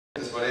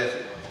but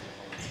if.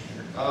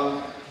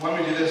 When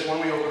we do this,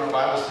 when we open our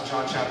Bibles to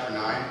John chapter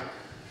 9,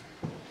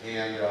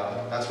 and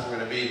that's where we're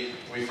going to be.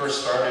 When we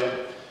first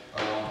started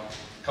a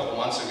couple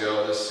months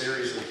ago, this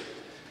series of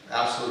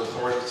Absolute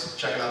Authority,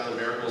 checking out the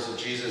miracles of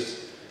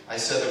Jesus, I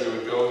said that we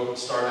would go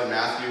start in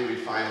Matthew, we'd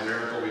find a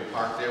miracle, we'd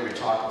park there, we'd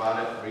talk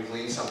about it, we'd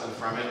glean something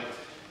from it,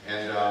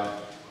 and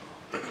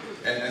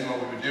then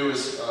what we would do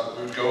is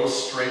we would go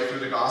straight through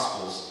the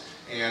Gospels.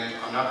 And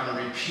I'm not going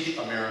to repeat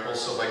a miracle,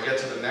 so if I get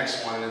to the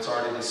next one and it's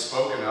already been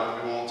spoken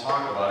of, we won't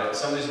talk about it.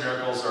 Some of these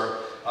miracles are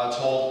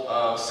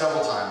told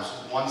several times.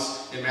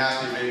 Once in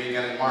Matthew, maybe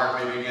again in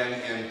Mark, maybe again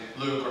in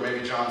Luke, or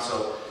maybe John.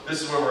 So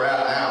this is where we're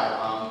at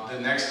now. The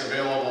next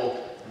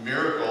available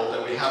miracle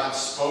that we haven't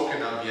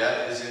spoken of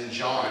yet is in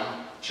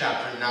John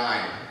chapter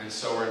 9. And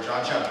so we're in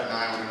John chapter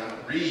 9. We're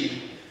going to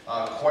read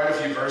quite a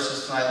few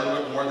verses tonight, a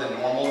little bit more than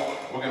normal.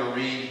 We're going to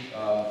read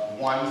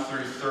 1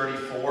 through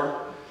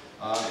 34.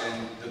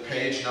 And the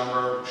page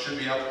number should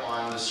be up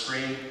on the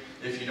screen.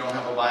 If you don't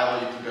have a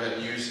Bible, you can go ahead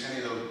and use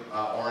any of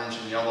the orange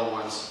and yellow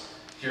ones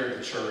here at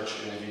the church.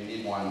 And if you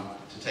need one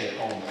to take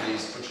home,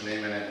 please put your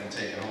name in it and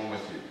take it home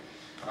with you.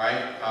 All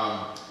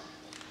right?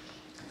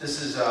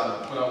 This is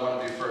what I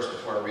want to do first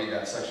before I read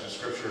that section of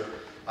Scripture.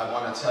 I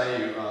want to tell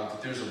you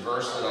that there's a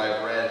verse that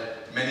I've read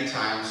many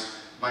times.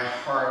 My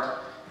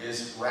heart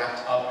is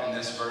wrapped up in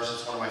this verse.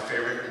 It's one of my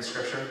favorite in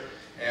Scripture.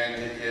 And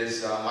it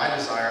is my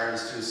desire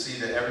is to see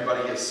that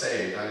everybody gets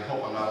saved. I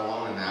hope I'm not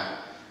alone in that.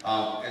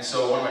 And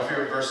so one of my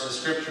favorite verses of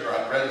Scripture,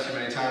 I've read it too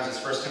many times,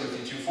 it's 1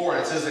 Timothy 2:4,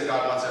 and it says that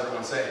God wants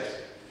everyone saved.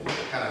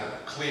 Kind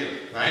of clear,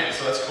 right?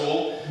 So that's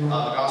cool. The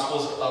gospel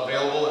is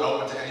available and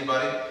open to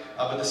anybody.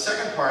 But the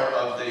second part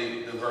of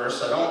the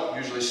verse, I don't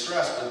usually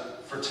stress,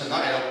 but for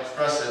tonight I'll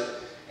stress it.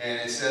 And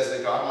it says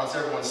that God wants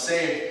everyone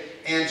saved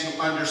and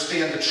to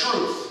understand the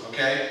truth.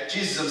 Okay?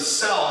 Jesus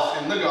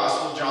himself in the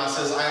gospel, John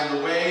says, I am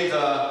the way,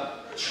 the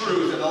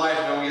truth, and the life.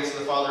 No one gets to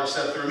the Father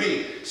except through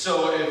me.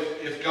 So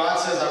if God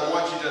says, I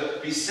want you to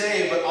be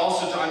saved, but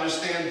also to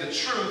understand the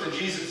truth, and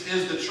Jesus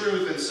is the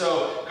truth, and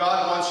so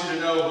God wants you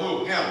to know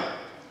who? Him.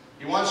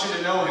 He wants you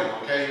to know Him,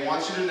 okay? He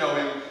wants you to know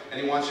Him,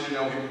 and He wants you to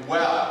know Him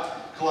well.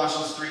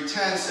 Colossians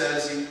 3:10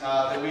 says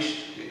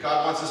that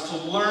God wants us to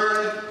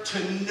learn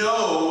to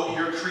know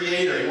your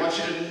Creator. He wants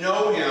you to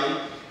know Him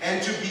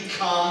and to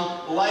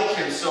become like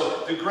Him.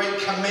 So the great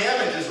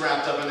commandment is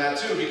wrapped up in that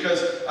too,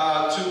 because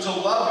to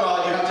love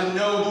God, you have to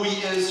know who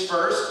He is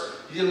first.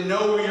 You have to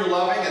know who you're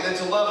loving, and then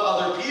to love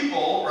other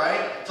people,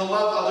 right? To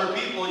love other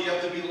people, you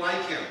have to be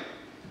like Him.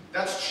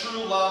 That's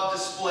true love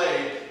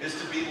displayed, is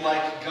to be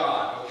like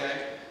God,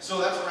 okay? So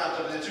that's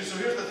wrapped up in that too. So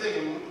here's the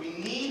thing, we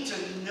need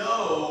to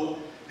know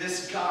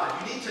this God.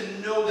 You need to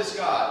know this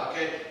God,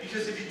 okay?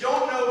 Because if you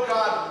don't know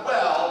God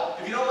well,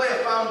 if you don't lay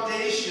a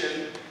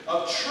foundation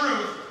of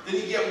truth, then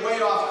you get way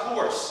off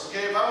course.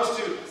 Okay, if I was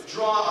to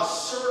draw a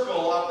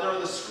circle up there on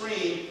the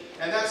screen,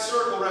 and that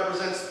circle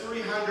represents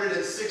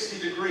 360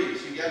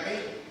 degrees. You get me?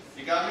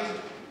 You got me?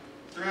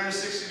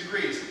 360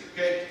 degrees.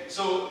 Okay,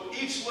 so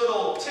each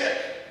little tick,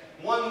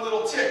 one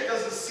little tick,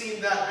 doesn't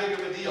seem that big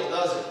of a deal,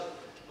 does it?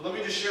 But let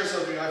me just share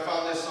something. I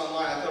found this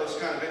online. I thought it was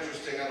kind of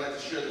interesting. I'd like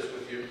to share this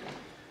with you.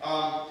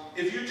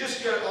 If you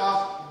just get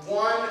off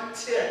one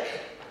tick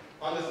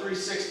on the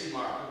 360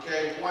 mark,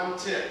 okay, one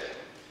tick,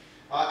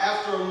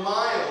 after a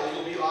mile,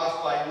 you'll be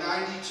off by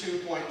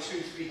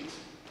 92.2 feet.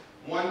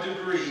 1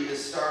 degree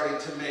is starting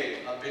to make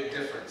a big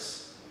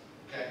difference.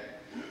 Okay,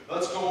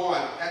 let's go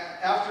on.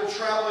 After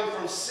traveling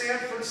from San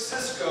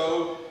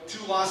Francisco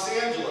to Los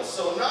Angeles,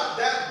 so not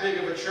that big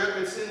of a trip,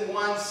 it's in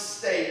one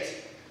state.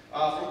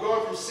 From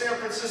going from San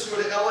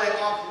Francisco to LA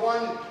off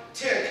one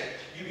tick,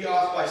 you'd be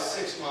off by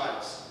 6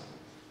 miles.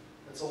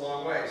 That's a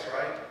long ways,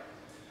 right?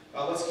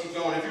 Let's keep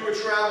going. If you were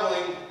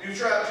traveling,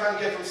 trying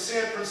to get from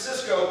San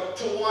Francisco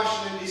to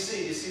Washington,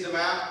 D.C. Do you see the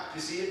map? Do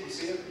you see it? Do you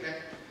see it? Okay.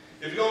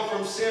 If you're going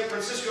from San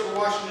Francisco to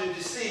Washington,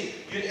 D.C.,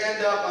 you'd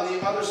end up on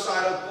the other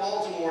side of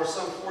Baltimore,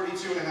 some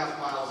 42.5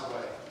 miles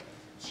away.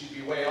 So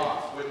you'd be way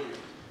off, wouldn't you?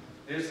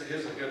 Here's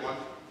a good one.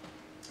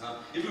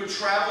 If you were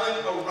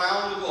traveling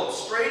around the globe,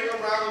 straight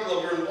around the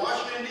globe, you're in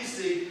Washington,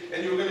 D.C.,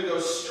 and you were going to go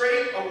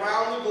straight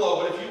around the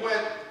globe, but if you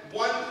went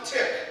one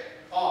tick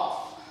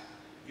off,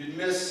 you'd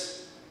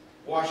miss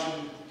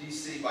Washington,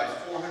 D.C. by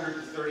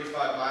 435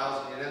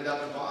 miles, and you'd end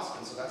up in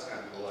Boston, so that's kind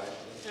of cool,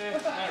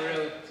 actually. Not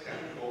really. It's kind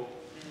of cool.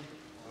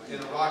 In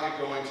a rocket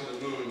going to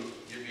the moon,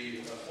 you'd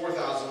be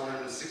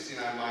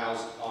 4,169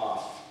 miles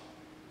off.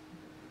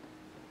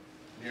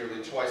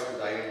 Nearly twice the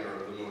diameter of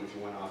the moon if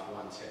you went off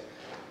one tick.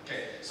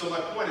 Okay, so my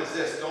point is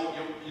this,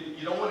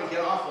 you don't want to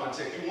get off one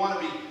tick. You want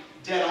to be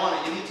dead on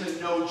it. You need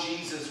to know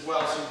Jesus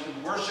well so you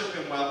can worship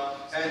Him well.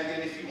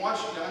 And if He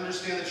wants you to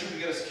understand the truth,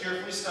 you got to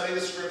carefully study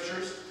the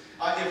Scriptures.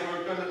 If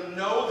we're going to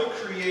know the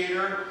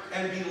Creator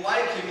and be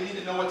like Him, you need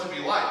to know what to be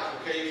like.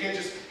 Okay, you can't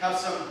just have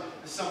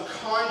some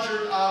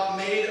conjured up,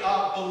 made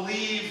up,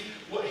 believe,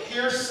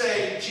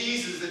 hearsay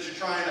Jesus that you're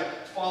trying to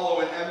follow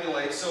and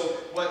emulate. So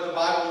what the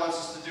Bible wants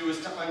us to do is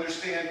to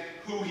understand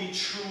who He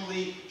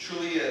truly,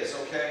 truly is.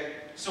 Okay,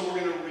 so we're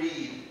going to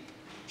read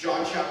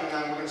John chapter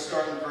 9, we're going to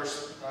start in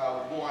verse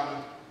 1.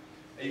 Are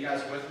you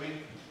guys with me?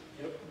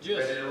 Yep.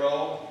 Ready to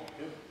roll?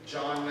 Yep.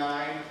 John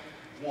 9,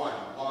 1.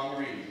 Long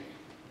read.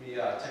 Let me take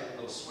a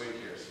little swig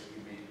here so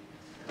we can be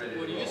ready to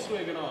roll. What are you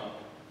swigging on?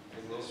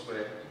 Take a little swig.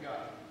 You got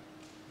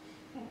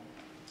it.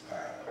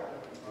 Alright,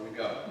 here we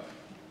go.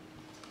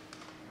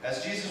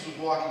 As Jesus was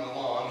walking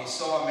along, he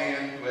saw a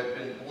man who had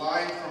been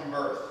blind from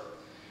birth.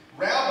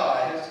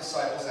 Rabbi, his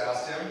disciples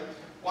asked him,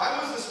 why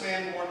was this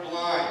man born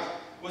blind?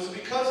 Was it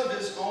because of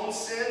his own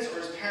sins or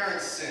his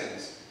parents'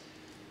 sins?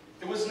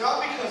 It was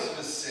not because of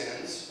his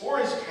sins or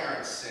his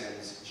parents'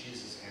 sins,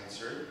 Jesus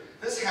answered.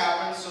 This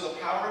happened so the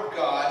power of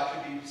God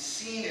could be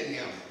seen in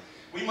him.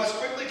 We must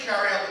quickly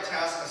carry out the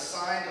task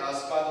assigned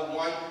us by the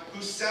one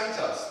who sent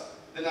us.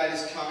 The night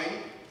is coming,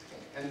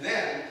 and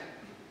then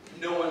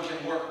no one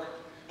can work.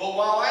 But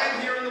while I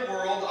am here in the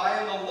world, I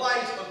am the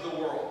light of the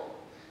world.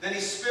 Then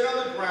he spit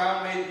on the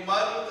ground, made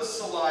mud with the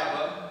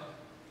saliva,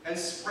 and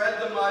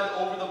spread the mud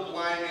over the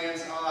blind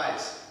man's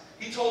eyes.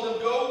 He told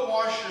him, go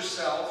wash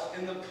yourself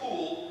in the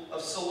pool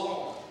of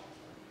Siloam.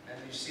 And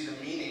you see the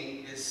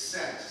meaning is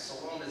sent.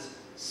 Siloam is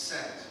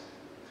sent.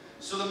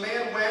 So the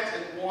man went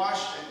and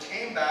washed and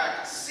came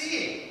back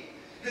seeing.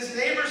 His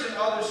neighbors and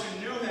others who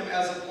knew him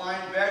as a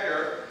blind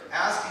beggar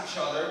asked each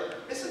other,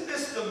 isn't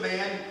this the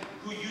man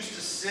who used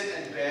to sit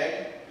and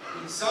beg?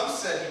 Some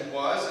said he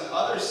was, and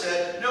others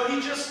said, no, he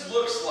just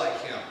looks like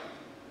him.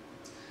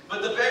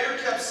 But the beggar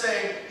kept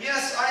saying,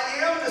 yes,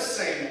 I am the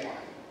same one.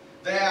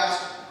 They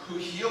asked, who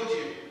healed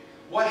you?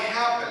 What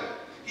happened?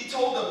 He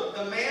told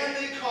them, the man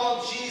they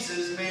called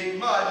Jesus made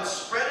mud and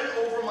spread it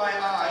over my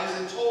eyes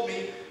and told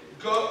me,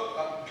 go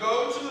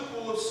to the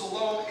pool of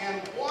Siloam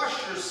and wash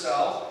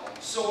yourself.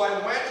 So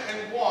I went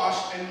and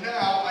washed, and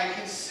now I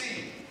can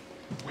see.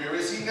 Where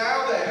is he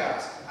now, they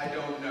asked. I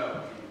don't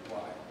know, he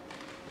replied.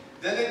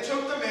 Then they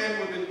took the man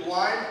who had been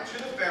blind to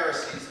the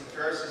Pharisees. The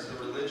Pharisees,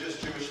 the religious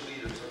Jewish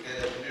leaders, took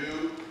it and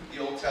knew the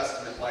Old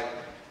Testament like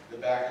the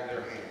back of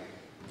their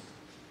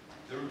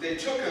hand. They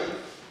took him,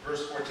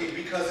 verse 14,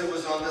 because it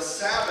was on the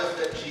Sabbath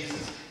that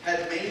Jesus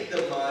had made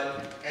the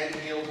mud and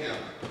healed him.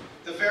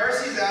 The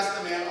Pharisees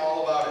asked the man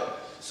all about it.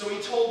 So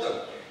he told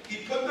them, he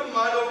put the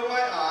mud over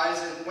my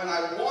eyes, and when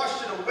I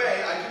washed it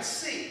away, I could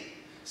see.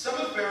 Some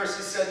of the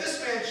Pharisees said,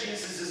 this man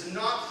Jesus is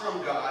not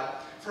from God,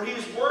 for he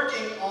was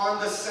working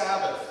on the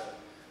Sabbath.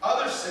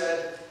 Others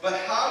said, but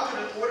how could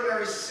an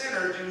ordinary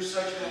sinner do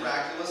such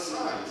miraculous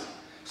signs?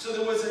 So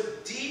there was a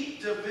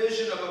deep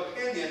division of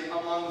opinion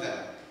among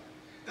them.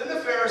 Then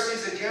the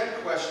Pharisees again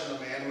questioned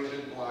the man who had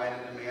been blind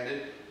and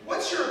demanded,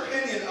 what's your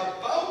opinion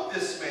about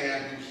this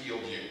man who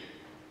healed you?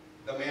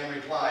 The man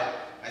replied,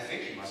 I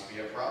think he must be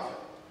a prophet.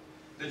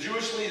 The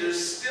Jewish leaders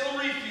still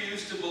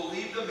refused to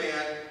believe the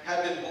man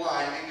had been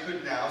blind and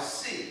could now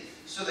see.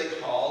 So they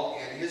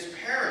called in his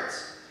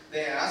parents.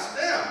 They asked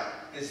them,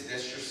 is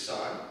this your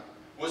son?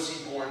 Was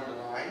he born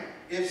blind?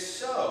 If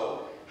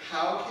so,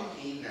 how can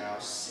he now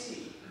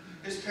see?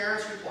 His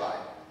parents replied,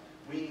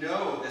 we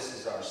know this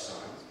is our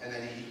son, and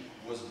that he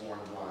was born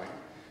blind,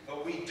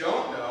 but we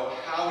don't know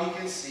how he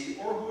can see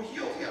or who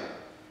healed him.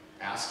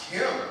 Ask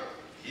him.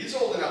 He's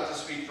old enough to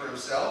speak for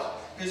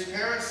himself. His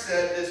parents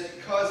said this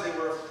because they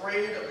were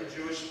afraid of the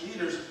Jewish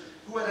leaders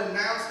who had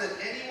announced that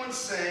anyone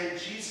saying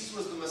Jesus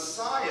was the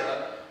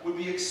Messiah would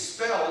be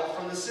expelled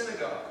from the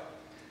synagogue.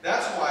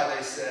 That's why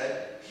they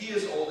said, he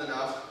is old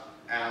enough,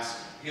 ask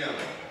him.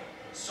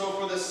 So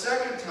for the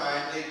second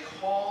time, they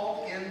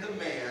called in the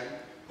man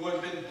who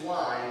had been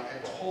blind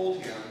and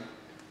told him,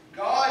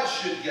 God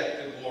should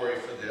get the glory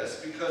for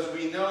this, because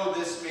we know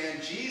this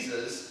man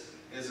Jesus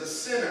is a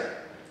sinner.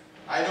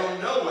 I don't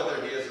know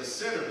whether he is a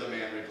sinner, the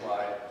man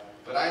replied,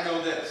 but I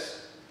know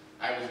this.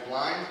 I was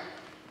blind,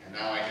 and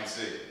now I can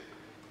see.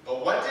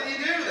 But what did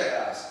he do, they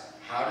asked.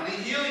 How did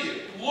he heal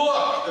you?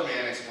 Look, the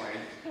man explained.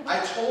 I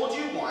told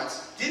you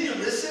once. Didn't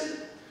you listen?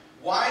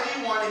 Why do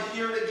you want to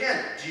hear it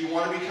again? Do you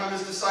want to become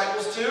his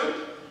disciples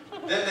too?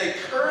 Then they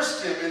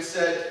cursed him and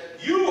said,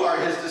 you are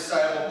his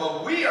disciple,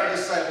 but we are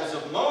disciples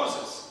of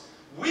Moses.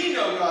 We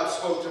know God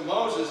spoke to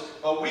Moses,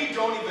 but we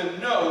don't even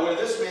know where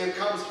this man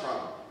comes from.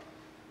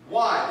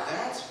 Why,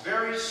 that's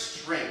very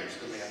strange,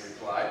 the man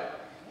replied.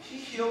 He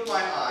healed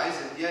my eyes,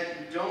 and yet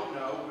you don't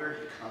know where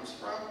he comes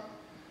from?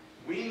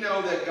 We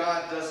know that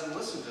God doesn't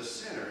listen to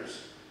sinners,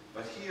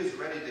 but he is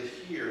ready to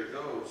hear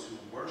those who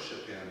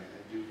worship him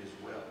and do his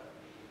will.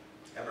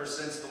 Ever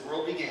since the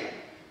world began,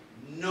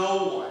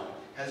 no one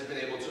has been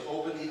able to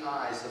open the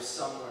eyes of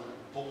someone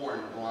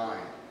born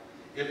blind.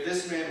 If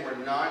this man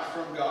were not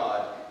from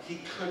God,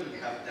 he couldn't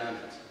have done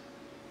it.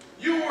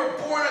 You were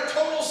born a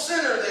total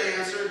sinner, they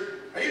answered.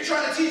 Are you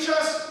trying to teach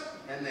us?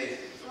 And they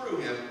threw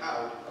him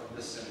out of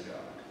the synagogue.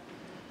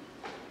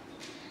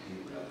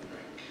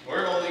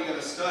 We're only going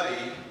to study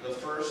the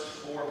first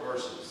 4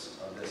 verses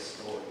of this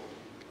story.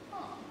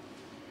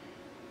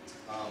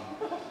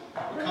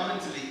 We're coming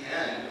to the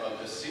end of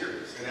this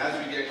series, and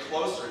as we get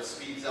closer, it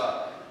speeds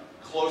up,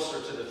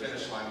 closer to the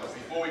finish line. But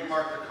before we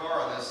park the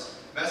car on this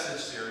message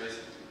series,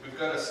 we've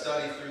got to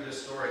study through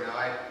this story.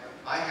 Now,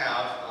 I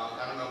have,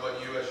 I don't know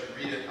about you as you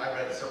read it, I've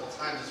read it several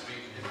times this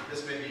week.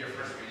 This may be your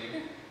first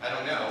reading. I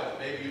don't know.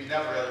 Maybe you've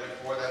never read it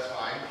before, that's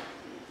fine.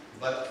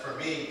 But for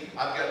me,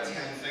 I've got 10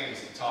 things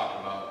to talk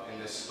about in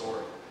this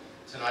story.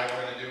 Tonight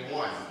we're going to do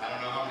one. I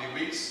don't know how many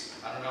weeks.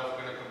 I don't know if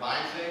we're going to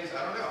combine things.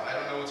 I don't know. I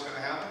don't know what's going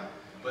to happen.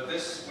 But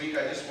this week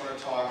I just want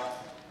to talk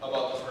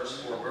about the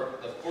first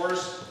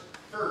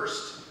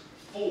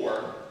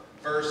four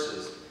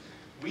verses.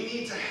 We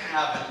need to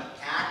have an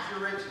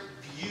accurate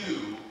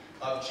view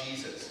of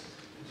Jesus.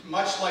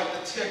 Much like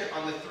the tick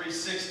on the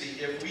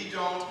 360, if we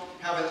don't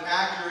have an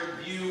accurate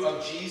view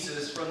of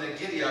Jesus from the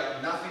giddy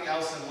up, nothing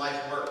else in life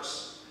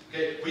works.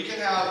 Okay? We can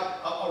have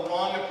a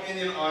wrong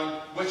opinion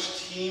on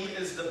which team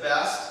is the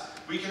best.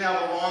 We can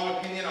have a wrong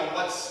opinion on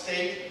what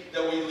state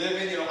that we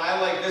live in. You know, I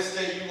like this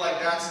state, you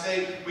like that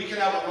state. We can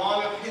have a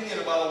wrong opinion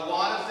about a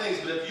lot of things,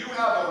 but if you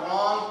have a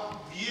wrong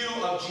view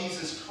of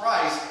Jesus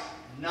Christ,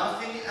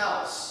 nothing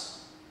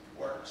else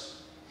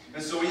works.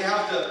 And so we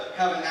have to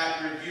have an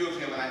accurate view of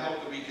him, and I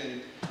hope that we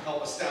can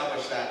help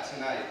establish that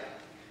tonight.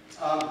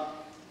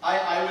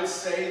 I would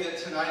say that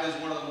tonight is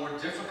one of the more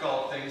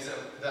difficult things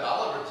that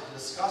I'll ever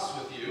discuss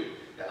with you.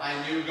 I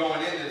knew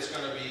going in that it's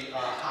going to be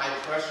high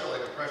pressure,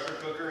 like a pressure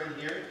cooker in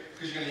here,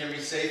 because you're going to hear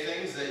me say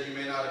things that you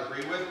may not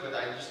agree with, but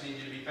I just need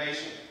you to be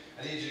patient.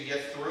 I need you to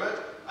get through it.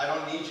 I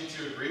don't need you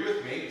to agree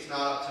with me. It's not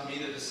up to me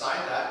to decide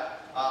that.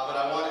 But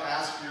I want to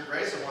ask for your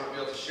grace. I want to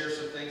be able to share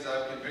some things that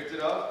I'm convicted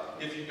of.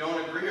 If you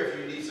don't agree, or if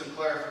you need some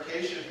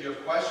clarification, if you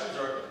have questions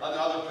or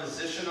another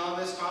position on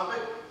this topic,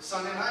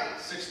 Sunday night,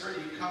 6:30,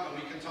 you come and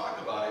we can talk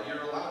about it.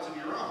 You're allowed to be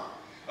wrong.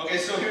 Okay,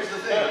 so here's the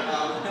thing.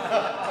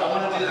 I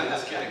want to do that.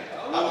 Just kidding.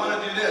 I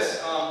want to do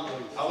this.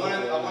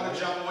 I want to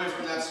jump away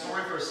from that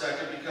story for a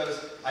second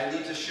because I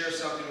need to share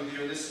something with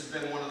you. And this has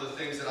been one of the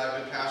things that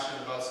I've been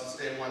passionate about since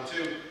day one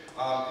too.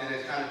 And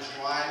it kind of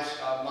drives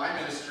my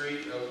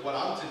ministry of what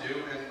I'm to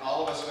do. And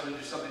all of us are going to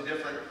do something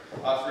different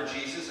for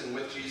Jesus and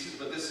with Jesus.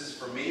 But this is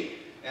for me.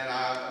 And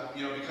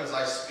you know, because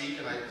I speak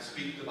and I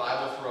speak the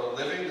Bible for a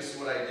living. This is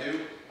what I do.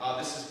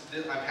 I'm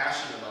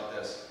passionate about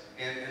this.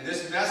 And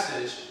this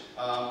message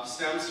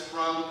stems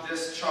from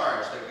this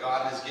charge that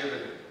God has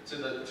given to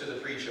the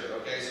preacher.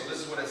 Okay, so this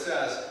is what it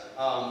says.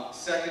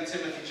 2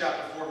 Timothy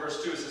chapter 4,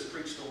 verse 2, it says,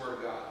 preach the word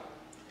of God.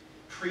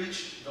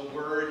 Preach the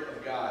word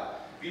of God.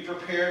 Be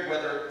prepared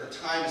whether the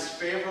time is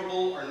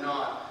favorable or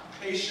not.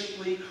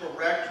 Patiently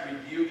correct,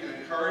 rebuke, and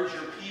encourage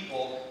your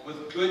people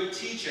with good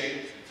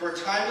teaching. For a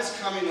time is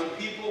coming when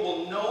people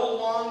will no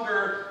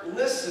longer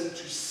listen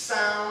to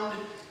sound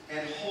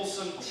and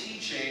wholesome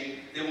teaching.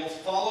 They will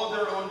follow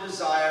their own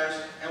desires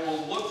and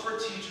will look for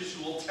teachers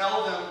who will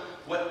tell them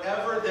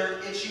whatever their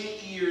itching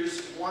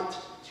ears want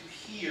to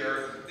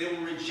hear. They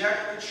will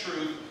reject the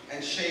truth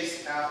and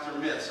chase after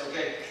myths.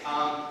 Okay,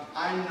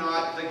 I'm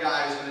not the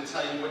guy who's going to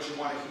tell you what you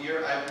want to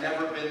hear. I've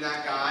never been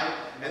that guy,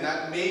 and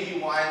that may be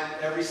why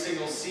every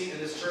single seat in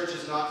this church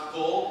is not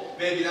full.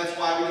 Maybe that's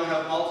why we don't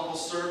have multiple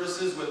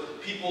services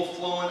with people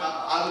flowing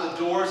out of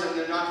the doors and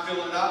they're not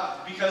filling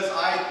up, because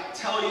I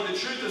tell you the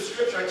truth of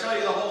Scripture. I tell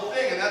you the whole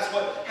thing, and that's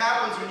what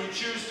happens when you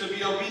choose to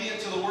be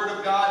obedient to the Word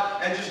of God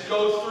and just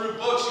go through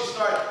books. You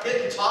start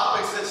hitting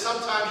topics that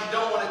sometimes you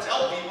don't want to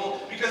tell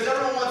people, because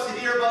everyone wants to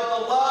hear about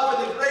the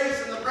love and the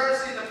grace and the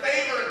mercy and the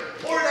favor, and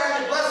pour down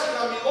your blessing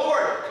on me,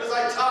 Lord, because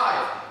I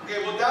tithe.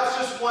 Okay, well, that's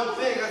just one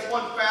thing. That's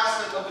one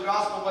facet of the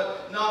gospel,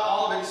 but not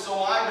all of it. So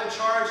I've been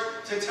charged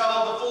to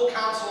tell the full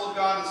counsel of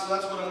God, and so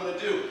that's what I'm going to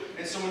do.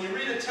 And so when you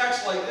read a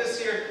text like this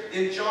here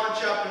in John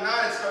chapter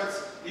 9,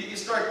 you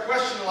start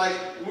questioning, like,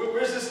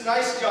 where's this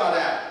nice God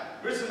at?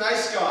 Where's the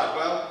nice God?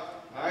 Well,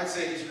 I'd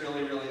say he's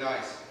really, really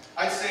nice.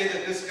 I'd say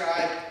that this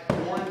guy,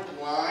 born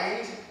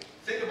blind,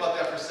 think about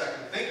that for a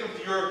second. Think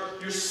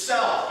of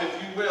yourself, if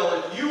you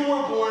will. If you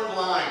were born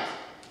blind,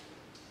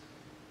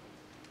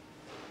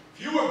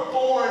 if you were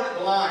born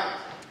blind,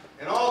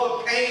 and all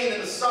the pain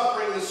and the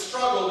suffering and the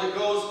struggle that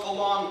goes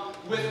along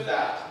with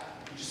that,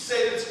 would you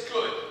say that it's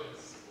good?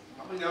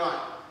 Probably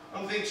not. I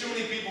don't think too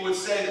many people would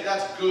say that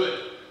that's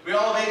good. We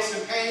all have aches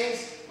and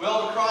pains. We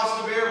all have a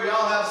cross to bear. We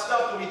all have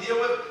stuff that we deal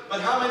with.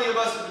 But how many of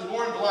us have been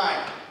born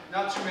blind?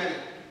 Not too many.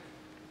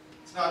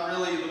 It's not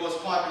really the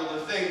most popular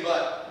thing,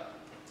 but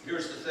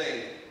here's the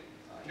thing.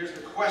 Here's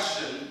the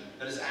question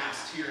that is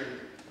asked here in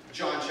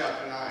John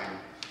chapter 9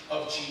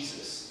 of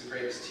Jesus, the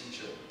greatest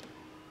teacher.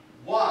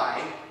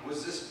 Why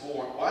was this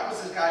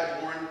guy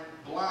born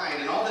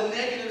blind? And all the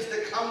negatives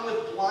that come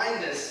with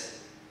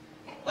blindness.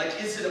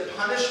 Like, is it a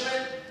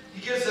punishment? He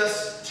gives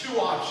us two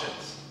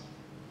options.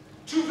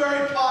 Two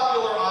very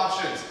popular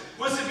options.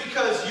 Was it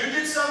because you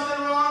did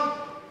something wrong?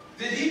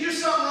 Did he do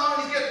something wrong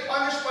and he's getting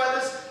punished by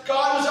this?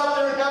 God was up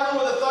there in heaven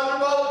with a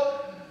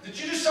thunderbolt? Did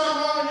you do something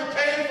wrong and you're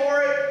paying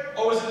for it?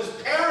 Or was it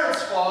his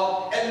parents'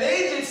 fault and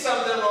they did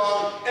something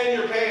wrong and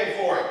you're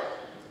paying for it?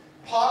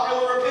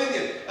 Popular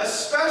opinion,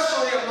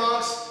 especially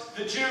amongst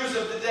the Jews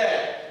of the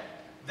day.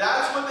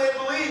 That's what they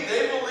believed.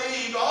 They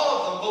believed, all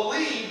of them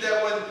believed,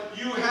 that when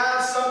you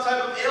have some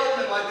type of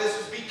ailment like this,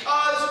 it's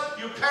because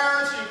you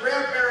parents, your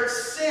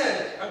grandparents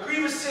sin. A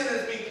grievous sin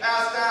is being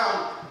passed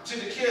down to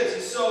the kids.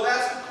 And so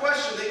that's the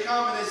question. They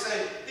come and they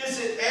say, is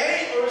it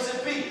A or is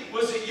it B?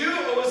 Was it you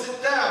or was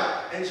it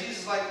them? And Jesus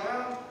is like,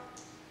 well,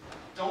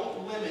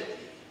 don't limit me.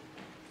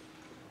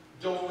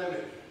 Don't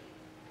limit me.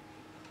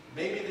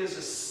 Maybe there's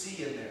a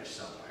C in there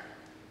somewhere.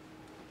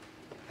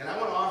 And I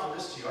want to offer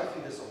this to you. I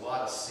think there's a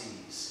lot of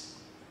C's.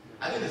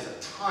 I think there's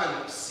a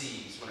ton of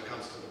C's when it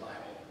comes to the Bible.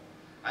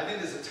 I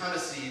think there's a ton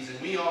of C's, and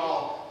we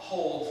all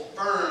hold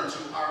firm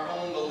to our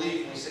own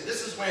belief. And we say,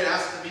 this is the way it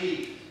has to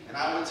be. And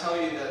I would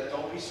tell you that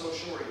don't be so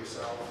sure of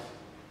yourself.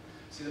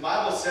 See, the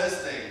Bible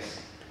says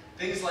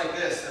things like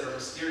this that are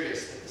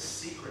mysterious, that the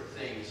secret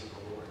things of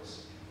the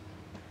Lord's.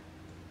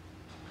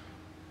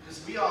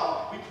 Because we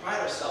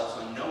pride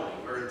ourselves on knowing.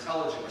 We're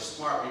intelligent, we're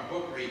smart, we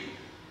book read.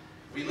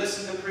 We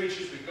listen to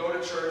preachers, we go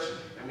to church,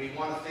 and we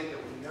want to think that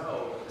we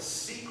know the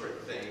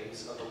secret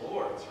things of the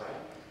Lord's, right?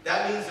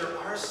 That means there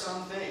are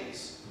some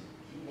things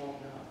you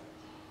won't know.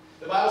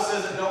 The Bible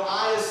says that no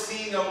eye has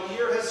seen, no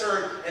ear has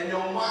heard, and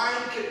no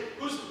mind can...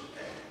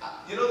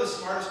 You know the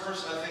smartest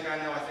person I think I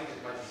know? I think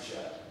it might be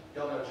Jed.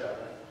 Y'all know Jed,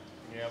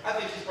 right? Yep. I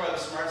think he's probably the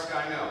smartest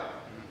guy I know.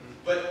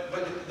 But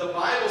the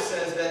Bible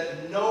says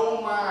that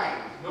no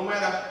mind, no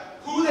matter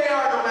who they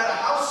are, no matter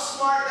how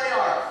smart they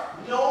are,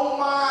 no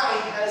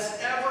mind has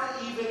ever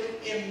even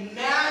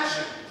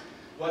imagined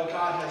what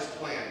God has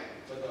planned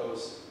for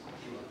those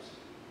he loves.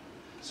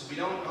 So we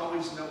don't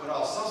always know it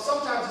all. So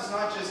sometimes it's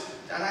not just,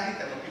 and I hate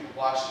that when people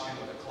watch you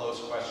with a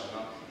closed question,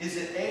 is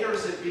it A or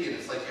is it B? And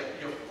it's like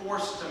you're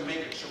forced to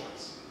make a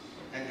choice.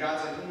 And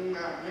God's like,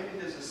 maybe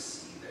there's a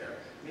C there.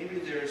 Maybe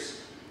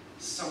there's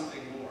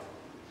something more.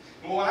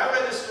 Well, when I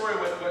read this story,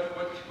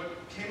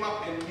 what came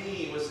up in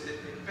me was,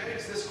 it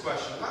begs this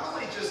question. Not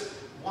only just,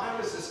 why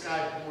was this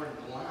guy born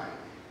blind?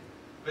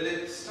 But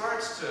it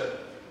starts to,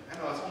 I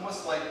don't know, it's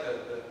almost like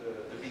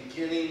the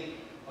beginning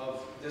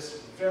of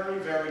this very,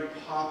 very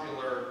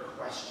popular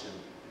question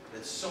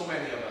that so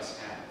many of us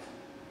have.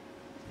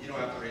 You don't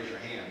have to raise your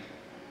hand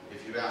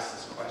if you ask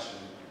this question.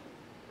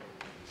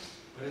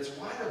 But it's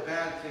why do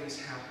bad things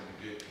happen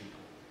to good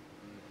people?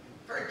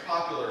 Very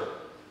popular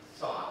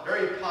thought,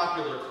 very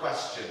popular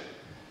question.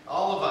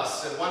 All of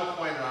us, at one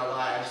point in our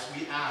lives,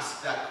 we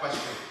ask that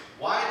question.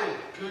 Why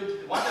do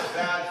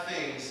bad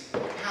things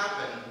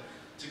happen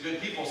to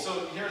good people?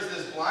 So here's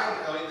this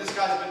this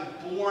guy's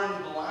been born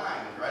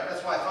blind, right?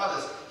 That's why I thought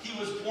this. He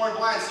was born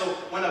blind. So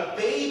when a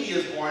baby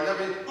is born,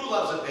 who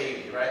loves a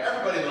baby, right?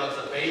 Everybody loves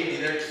a baby.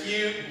 They're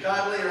cute and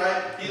cuddly,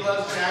 right? He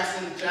loves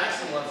Jackson.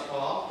 Jackson loves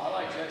Paul. I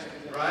like Jackson.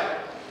 Right?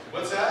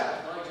 What's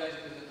that? I like Jackson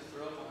because it's a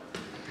throw.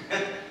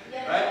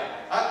 Right?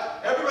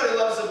 Everybody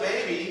loves a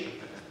baby,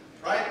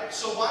 right?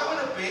 So why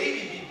would a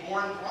baby be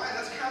born blind?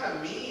 That's kind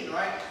of mean,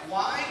 right?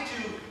 Why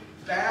do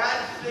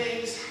bad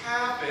things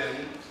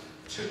happen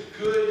to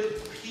good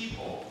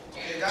people?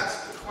 Okay,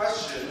 that's the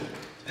question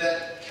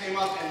that came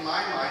up in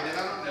my mind, and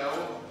I don't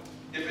know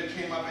if it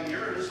came up in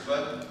yours,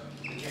 but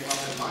it came up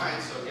in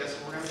mine, so guess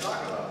what we're going to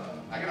talk about?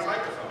 I got a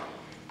microphone.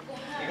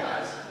 Hey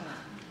guys.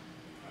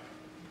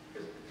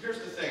 Here's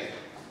the thing.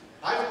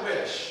 I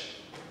wish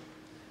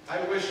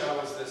I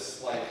was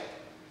this,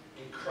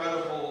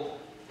 incredible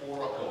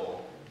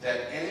oracle that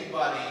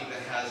anybody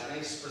that has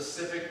any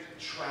specific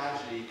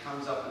tragedy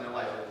comes up in their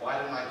life. Like,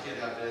 why did my kid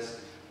have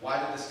this? Why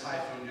did this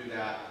typhoon do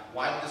that?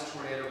 Why did this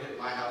tornado hit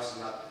my house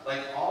and not?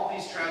 Like, all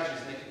these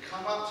tragedies, and they could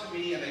come up to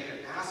me and they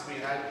could ask me,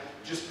 and I'd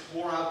just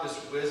pour out this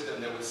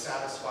wisdom that would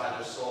satisfy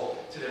their soul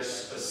to their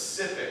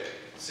specific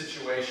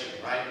situation,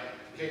 right?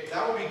 Okay,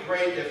 that would be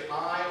great if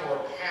I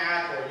or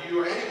Pat or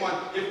you or anyone,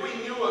 if we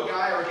knew a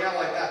guy or a gal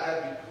like that,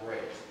 that'd be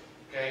great.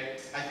 Okay?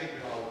 I think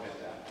we'd all admit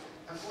that.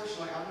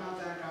 Unfortunately, I'm not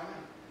that guy.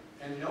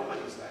 And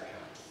nobody's that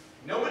guy.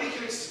 Nobody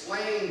can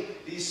explain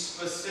these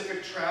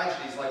specific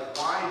tragedies, like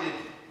why did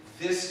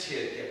this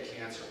kid get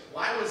cancer?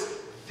 Why was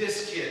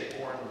this kid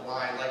born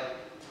blind?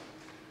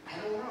 I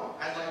don't know.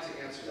 I'd like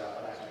to answer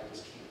that, but I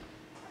just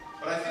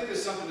can't. But I think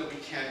there's something that we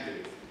can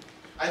do.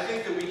 I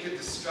think that we could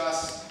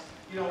discuss,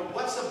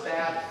 what's a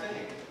bad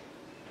thing?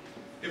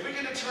 If we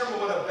can determine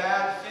what a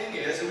bad thing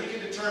is, and we can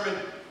determine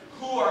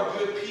who are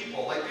good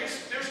people,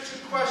 there's two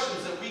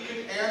questions that we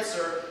could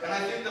answer, and I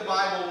think the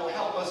Bible will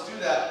help us do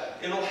that.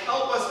 It'll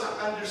help us to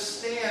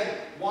understand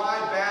why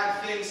bad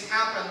things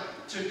happen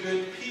to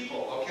good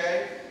people,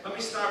 okay? Let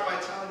me start by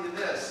telling you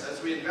this,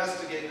 as we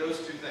investigate those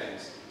two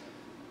things.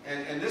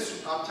 And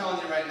this, I'm telling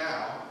you right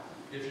now,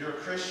 if you're a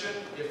Christian,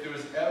 if there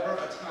was ever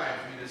a time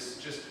for you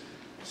to just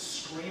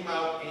scream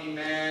out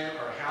amen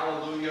or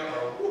hallelujah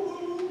or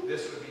woo-hoo,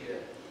 this would be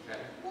it. Okay?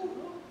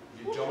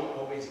 You don't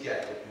always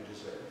get what you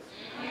deserve.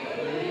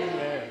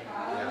 Amen.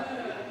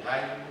 Yeah.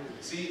 Right?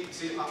 See,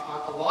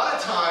 a lot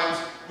of times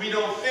we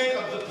don't think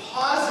of the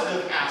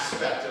positive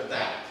aspect of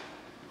that.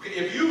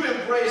 If you've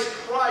embraced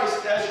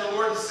Christ as your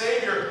Lord and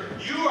Savior,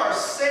 you are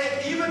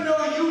saved. Even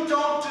though you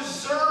don't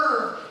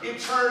deserve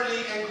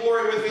eternity and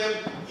glory with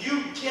Him,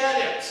 you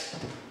get it.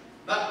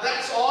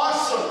 That's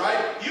awesome,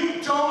 right?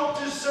 You don't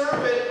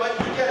deserve it, but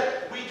you get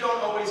it. We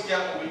don't always get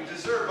what we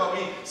deserve, but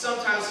we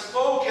sometimes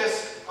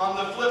focus on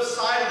on the flip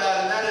side of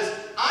that, and that is,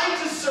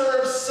 I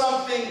deserve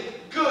something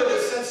good,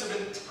 a sense of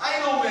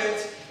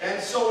entitlement.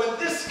 And so when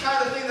this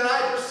kind of thing that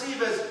I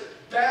perceive as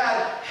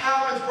bad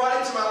happens, brought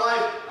into my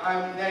life,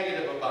 I'm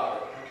negative about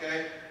it,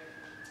 okay?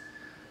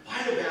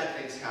 Why do bad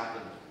things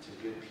happen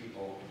to good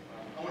people?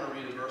 I want to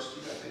read a verse to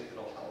you. I think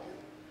it'll help you.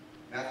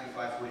 Matthew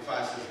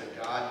 5:45 says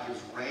that God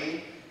gives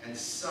rain and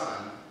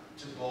sun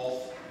to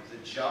both the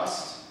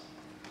just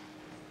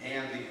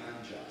and the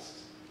unjust.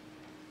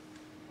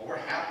 Well, we're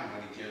happy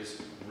when he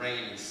gives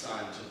rain and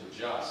sun to the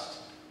just,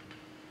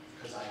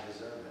 because I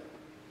deserve it.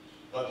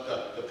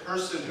 But the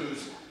person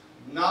who's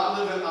not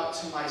living up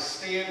to my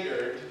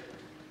standard,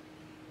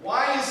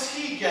 why is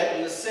he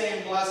getting the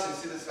same blessing?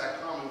 See, this is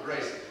that common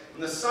grace.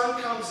 When the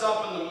sun comes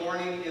up in the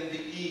morning in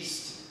the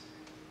east,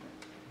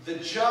 the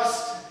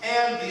just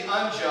and the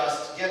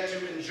unjust get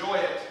to enjoy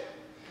it.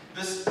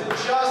 The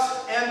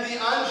just and the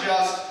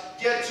unjust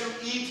get to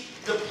eat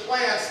the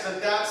plants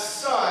that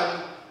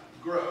sun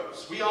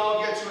grows. We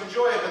all get to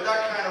enjoy it, but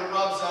that kind of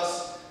rubs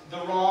us the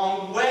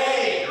wrong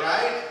way,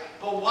 right?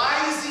 But why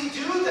does he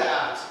do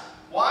that?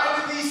 Why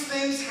do these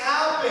things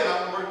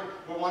happen?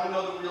 We want to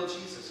know the real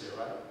Jesus here,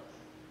 right?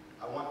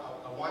 I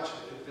want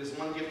you, if there's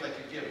one gift I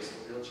could give, it's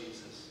the real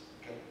Jesus.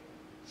 Okay?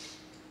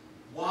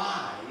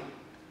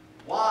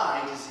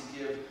 Why does he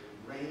give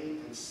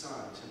rain and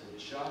sun to the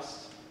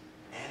just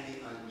and the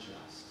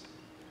unjust?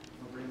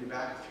 I'll bring you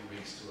back a few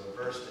weeks to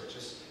a verse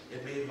that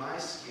it made my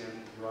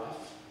skin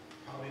rough,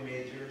 probably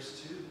made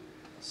yours too.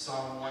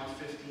 Psalm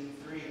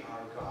 115:3,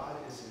 our God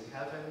is in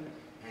heaven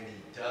and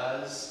he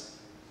does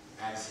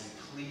as he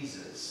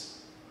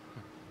pleases.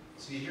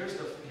 See, here's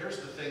the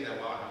thing that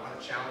I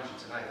want to challenge you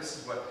tonight. This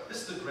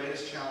is the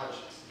greatest challenge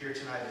here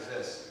tonight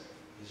is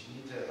you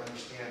need to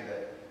understand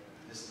that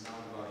this is not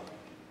about you.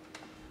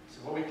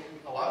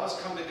 So a lot of us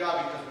come to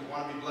God because we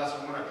want to be blessed.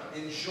 We want to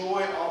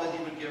enjoy all that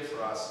he would give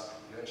for us.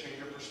 We've got to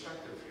change our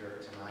perspective here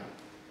tonight.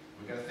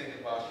 We've got to think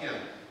about him.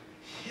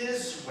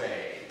 His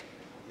way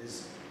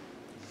is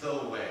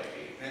the way.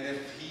 And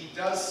if he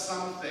does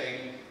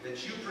something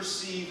that you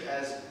perceive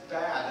as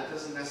bad, that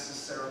doesn't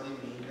necessarily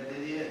mean that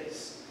it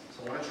is.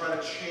 So I want to try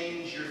to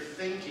change your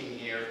thinking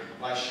here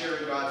by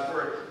sharing God's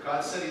word.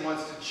 God said he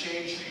wants to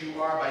change who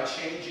you are by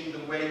changing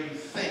the way you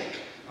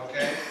think.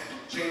 Okay?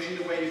 Changing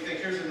the way you think.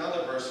 Here's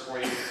another verse for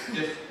you.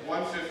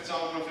 If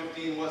Psalm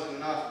 115 wasn't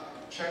enough,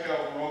 check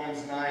out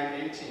Romans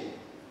 9:18.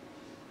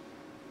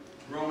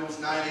 Romans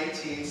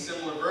 9:18,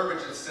 similar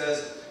verbiage. It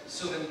says,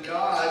 so then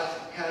God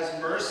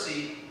has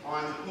mercy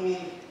on whom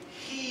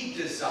he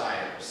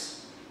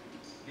desires.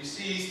 You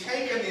see, he's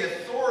taken the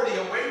authority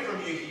away from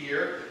you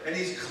here, and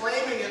he's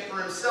claiming it for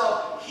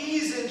himself.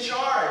 He's in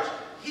charge.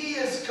 He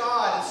is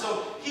God, and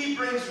so he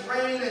brings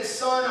rain and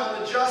sun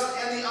on the just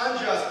and the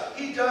unjust.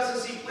 He does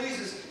as he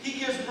pleases. He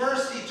gives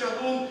mercy to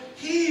whom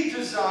he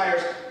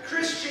desires.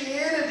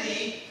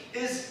 Christianity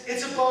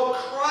it's about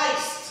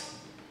Christ.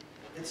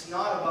 It's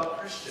not about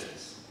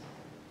Christians.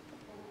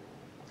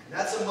 And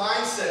that's a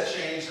mindset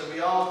change that we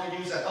all could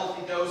use a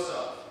healthy dose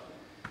of.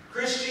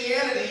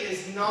 Christianity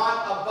is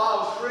not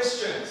about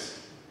Christians.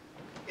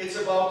 It's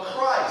about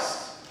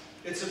Christ.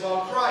 It's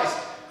about Christ.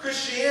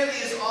 Christianity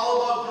is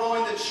all about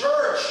growing the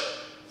church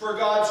for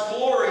God's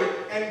glory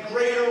and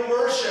greater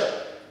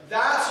worship.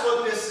 That's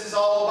what this is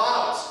all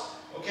about.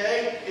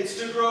 Okay? It's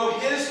to grow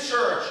his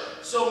church.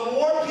 So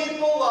more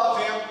people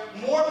love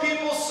him, more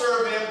people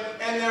serve him,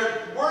 and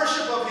their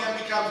worship of him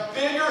becomes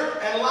bigger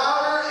and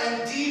louder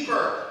and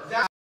deeper.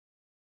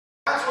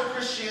 That's what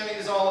Christianity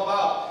is all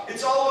about.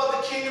 It's all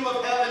about the kingdom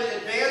of heaven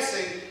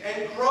advancing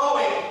and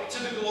growing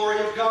to the glory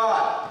of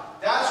God.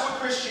 That's what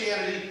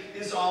Christianity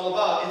is all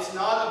about. It's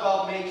not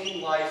about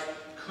making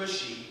life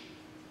cushy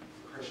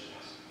for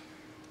Christians.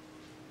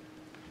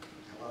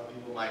 A lot of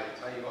people might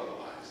tell you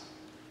otherwise,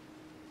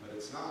 but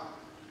it's not.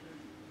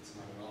 It's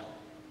not at all.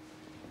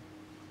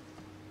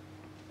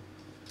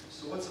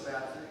 So what's a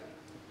bad thing?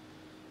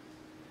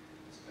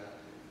 What's a bad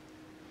thing?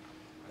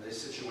 Are there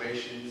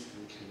situations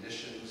and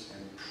conditions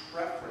and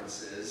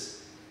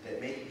preferences that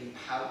make me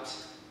pout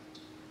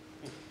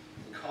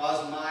and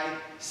cause my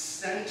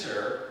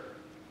center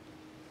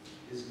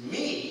is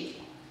me,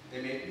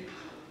 they make me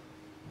pout?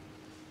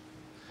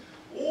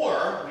 Or,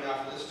 let me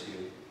offer this to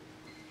you,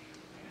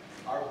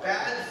 are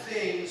bad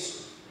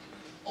things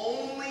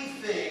only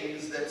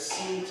things that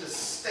seem to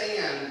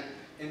stand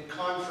in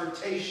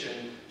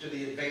confrontation to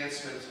the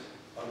advancement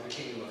of the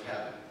kingdom of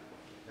heaven?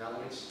 Now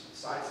let me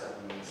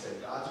sidestep them and say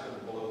God's going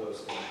to blow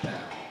those things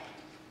down.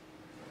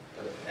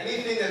 But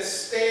anything that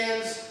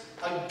stands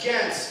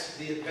against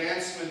the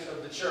advancement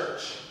of the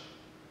church,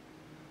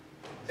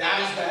 that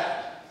is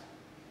bad.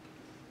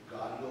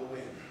 God will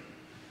win.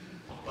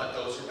 But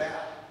those are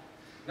bad.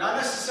 Not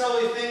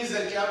necessarily things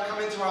that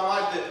come into our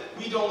life that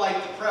we don't like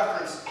the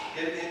preference.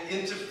 It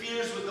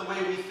interferes with the way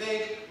we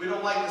think. We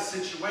don't like the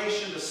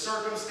situation, the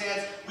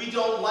circumstance. We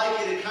don't like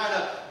it. It kind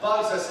of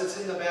bugs us. It's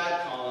in the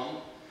bad column.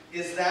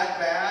 Is that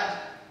bad?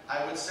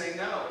 I would say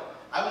no.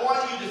 I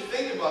want you to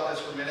think about this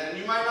for a minute, and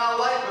you might not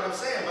like what I'm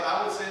saying, but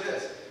I would say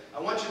this. I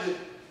want you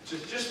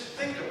to just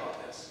think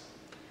about this.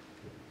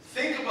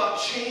 Think about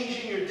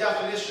changing your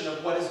definition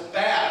of what is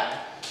bad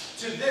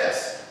to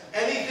this.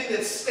 Anything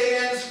that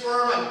stands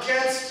firm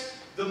against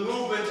the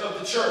movement of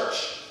the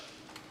church.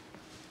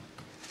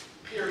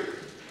 Period.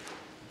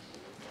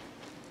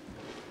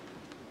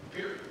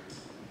 Period.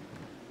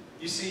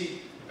 You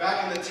see,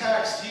 back in the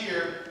text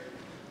here,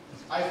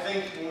 I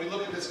think when we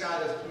look at this guy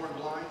that's born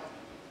blind,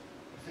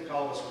 I think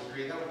all of us would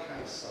agree that would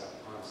kind of suck,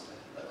 honestly.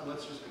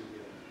 Let's just be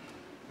real.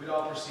 We'd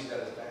all perceive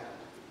that as bad.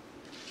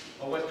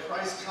 But what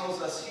Christ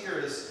tells us here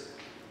is,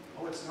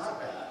 oh, it's not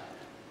bad.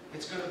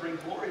 It's going to bring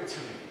glory to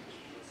me.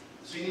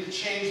 So you need to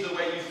change the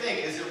way you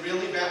think. Is it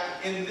really bad?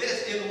 In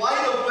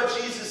light of what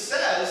Jesus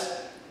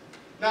says,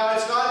 now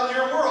it's not in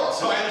your world,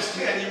 so I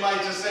understand you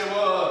might just say,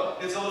 well,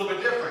 it's a little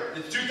bit different.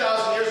 It's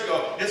 2,000 years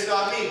ago, it's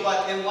not me.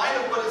 But in light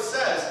of what it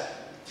says,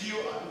 do you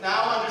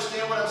now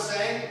understand what I'm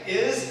saying?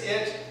 Is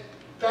it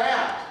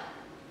bad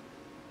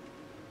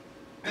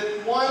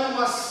that one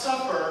must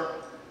suffer,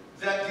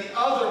 that the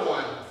other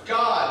one,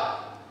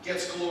 God,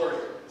 gets glory?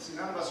 See,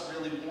 none of us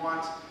really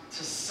want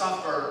to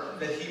suffer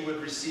that he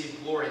would receive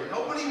glory.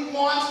 Nobody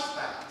wants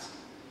that.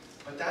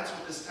 But that's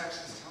what this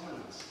text is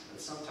telling us, that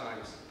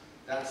sometimes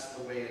that's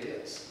the way it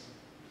is.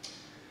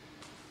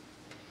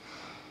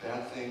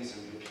 Bad things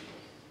and good people.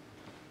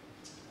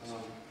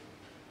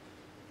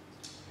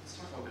 Let's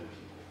talk about good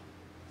people.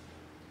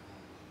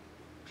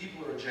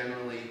 People are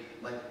generally,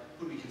 like,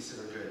 who do we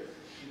consider good?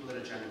 People that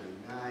are generally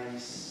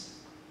nice,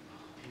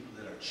 people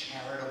that are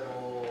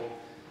charitable,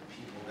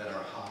 people that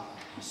are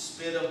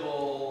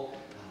hospitable,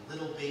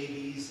 little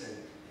babies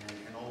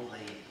and old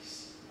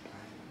ladies.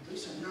 Right?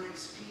 Those are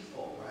nice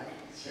people, right?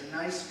 They're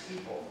nice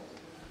people.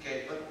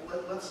 Okay,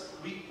 but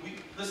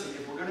listen,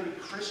 if we're going to be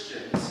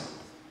Christians,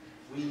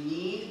 we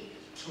need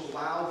to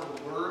allow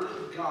the Word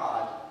of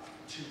God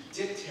to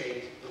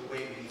dictate the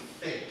way we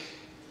think.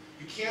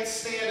 You can't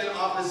stand in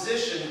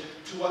opposition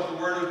to what the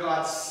Word of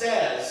God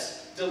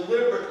says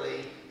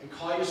deliberately and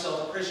call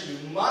yourself a Christian.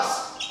 You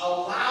must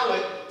allow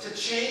it to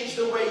change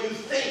the way you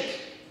think.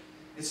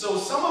 And so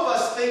some of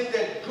us think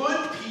that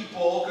good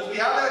people, because we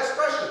have that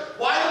expression,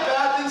 why do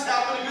bad things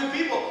happen to good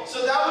people?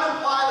 So that would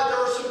imply that there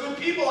are some good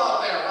people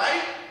out there,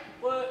 right?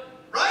 What?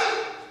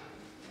 Right?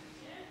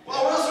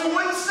 Well, or else we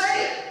wouldn't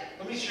say it.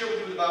 Let me share with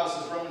you what the Bible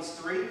says. Romans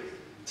 3,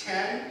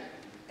 10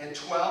 and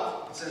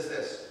 12. It says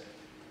this.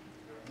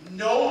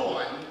 No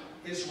one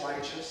is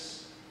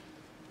righteous.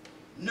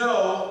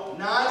 No,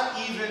 not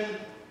even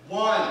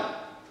one.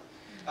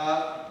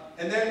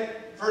 And then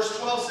verse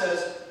 12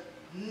 says,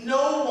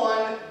 no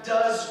one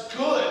does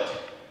good,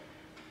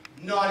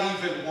 not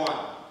even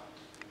one.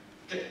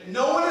 Okay.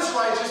 No one is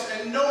righteous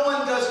and no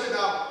one does good.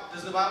 Now,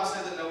 does the Bible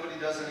say that nobody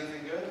does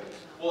anything good?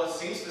 Well, it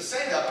seems to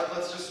say that, but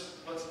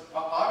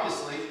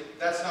obviously,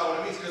 that's not what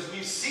it means, because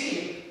we've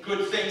seen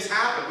good things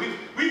happen.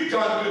 We've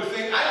done good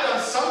things. I've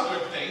done some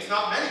good things,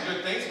 not many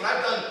good things, but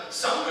I've done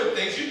some good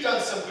things. You've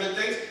done some good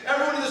things.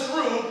 Everyone in this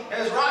room,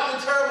 as rotten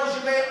and terrible as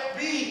you may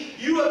be,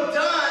 you have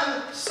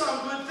done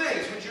some good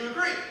things. Would you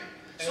agree?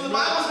 So the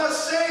Bible's not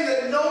saying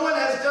that no one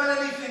has done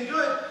anything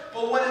good,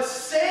 but what it's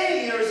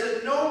saying here is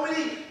that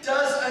nobody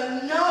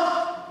does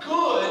enough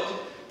good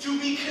to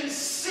be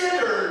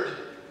considered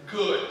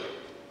good.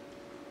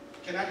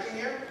 Connecting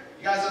here?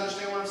 You guys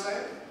understand what I'm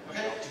saying?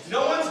 Okay?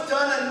 No one's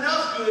done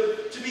enough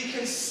good to be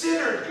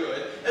considered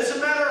good. As a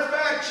matter of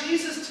fact,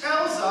 Jesus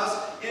tells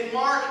us in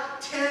Mark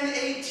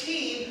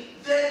 10:18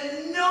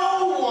 that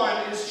no one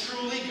is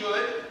truly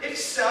good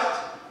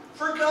except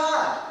for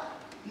God.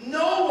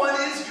 No one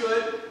is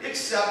good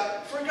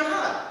except for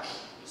God.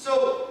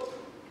 So,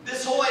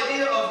 this whole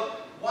idea of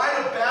why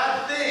do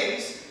bad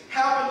things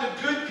happen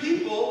to good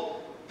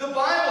people, the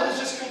Bible has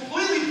just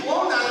completely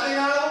blown that thing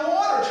out of the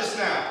water just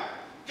now.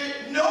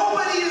 Okay?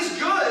 Nobody is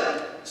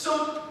good,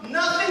 so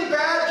nothing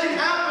bad can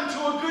happen to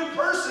a good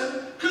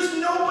person because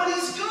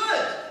nobody's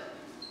good.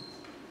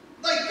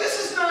 Like,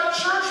 this is not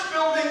church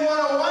building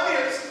 101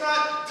 here. This is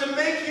not to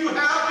make you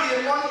happy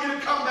and want you to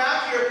come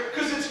back here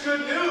because it's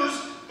good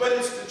news. But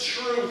it's the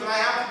truth, and I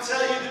have to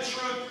tell you the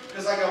truth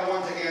because I got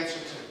one to answer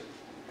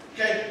to.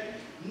 Okay?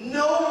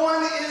 No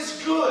one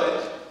is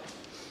good,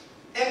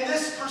 and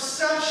this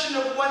perception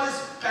of what is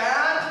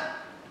bad,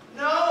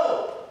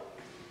 no.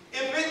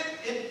 If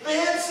it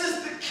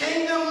advances the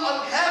kingdom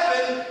of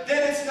heaven,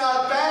 then it's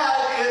not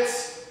bad,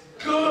 it's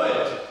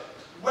good.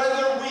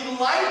 Whether we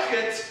like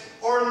it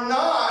or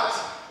not,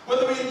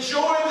 whether we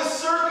enjoy the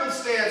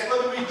circumstance,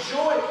 whether we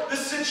enjoy the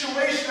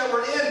situation that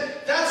we're in,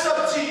 that's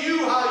up to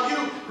you how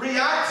you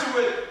react to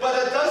it.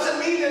 But it doesn't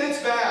mean that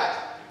it's bad.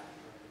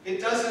 It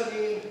doesn't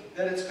mean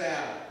that it's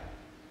bad.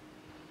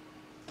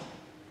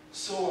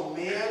 So a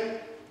man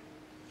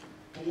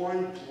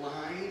born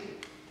blind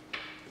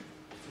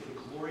for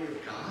the glory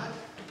of God?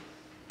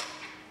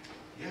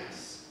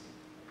 Yes.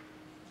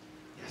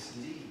 Yes,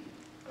 indeed.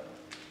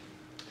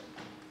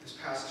 This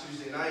past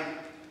Tuesday night,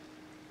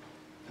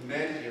 the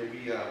men here, we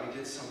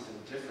did something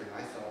different.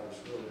 I thought it was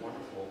really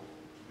wonderful.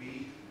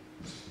 We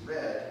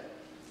read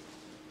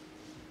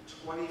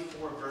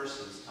 24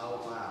 verses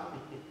out loud.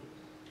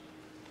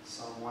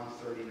 Psalm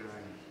 139.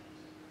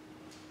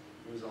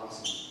 It was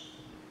awesome.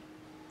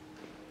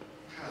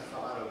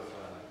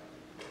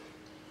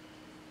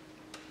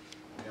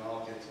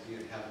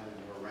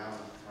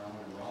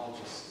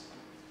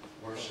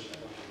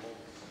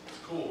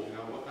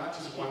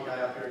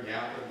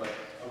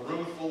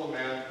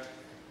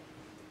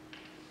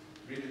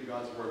 reading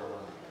God's Word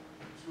aloud.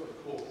 It's really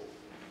cool.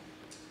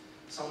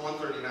 Psalm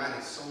 139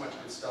 has so much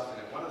good stuff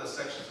in it. One of the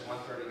sections of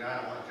 139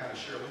 I want to kind of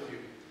share with you.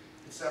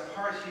 It's that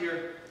part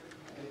here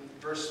in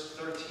verse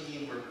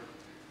 13 where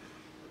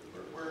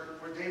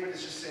David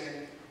is just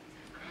saying,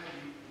 God,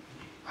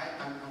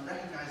 I'm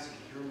recognizing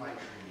you're my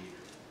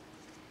creator.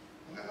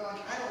 And I'm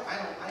like,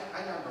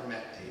 I never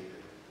met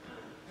David.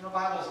 You know, the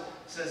Bible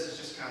says he's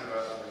just kind of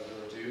a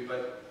regular dude,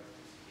 but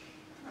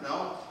I don't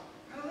know.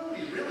 I don't know what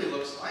he really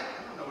looks like.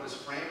 I don't know what his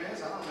frame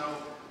is. I don't know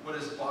what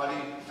his body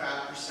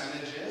fat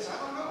percentage is. I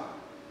don't know.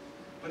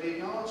 But he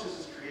acknowledges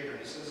his creator, and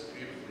he says it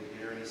beautifully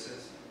here, and he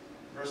says,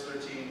 verse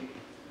 13,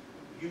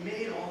 you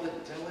made all the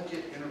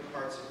delicate inner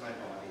parts of my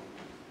body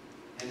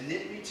and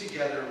knit me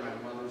together in my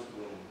mother's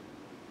womb.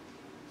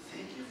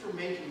 Thank you for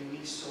making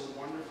me so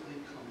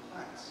wonderfully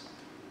complex.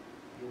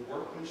 Your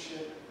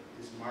workmanship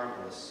is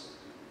marvelous.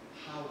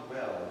 How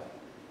well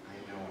I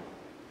know it.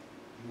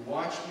 You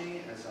watched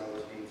me as I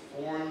was being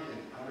formed in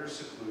utter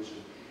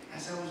seclusion,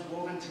 as I was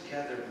woven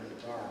together in the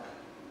dark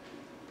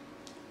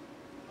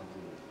of the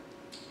womb.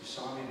 You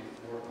saw me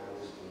before I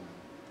was born.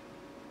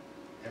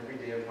 Every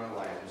day of my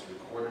life was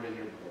recorded in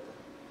your book.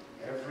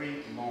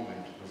 Every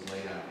moment was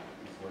laid out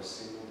before a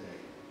single day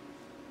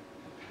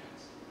had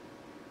passed.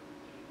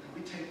 And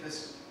we take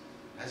this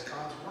as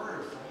God's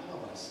word for all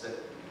of us,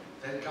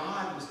 that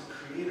God was the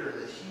creator,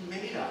 that he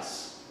made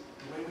us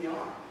the way we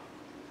are.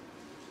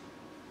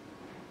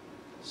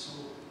 So,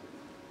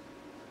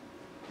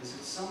 is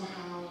it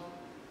somehow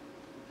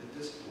that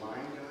this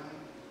blind guy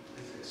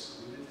is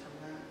excluded from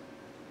that?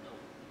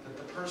 That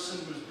the person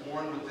who's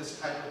born with this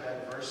type of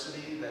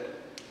adversity, that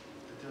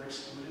they're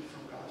excluded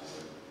from God's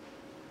word?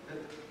 That,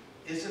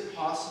 is it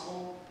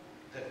possible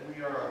that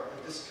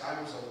this guy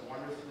was a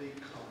wonderfully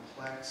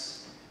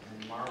complex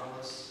and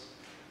marvelous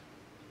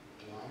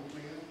blind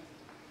man?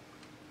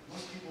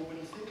 Most people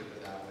wouldn't think of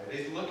it that way.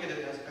 They'd look at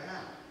it as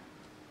bad.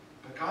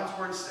 But God's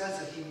word says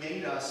that he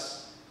made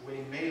us the way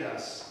he made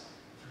us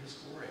for his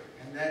glory.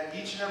 And that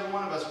each and every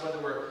one of us, whether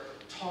we're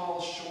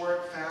tall,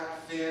 short,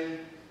 fat,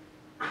 thin,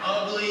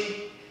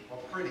 ugly, or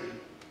pretty,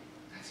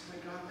 that's the way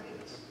God made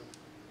us.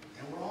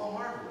 And we're all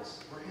marvelous.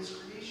 We're his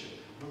creation.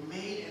 We're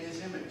made in his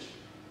image.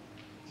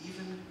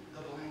 Even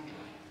the blind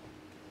guy.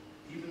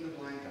 Even the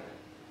blind guy.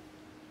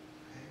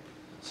 Okay?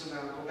 So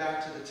now go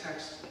back to the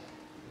text and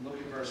look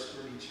at verse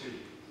 32.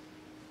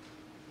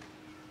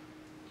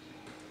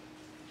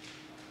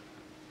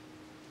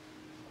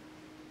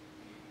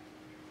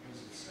 What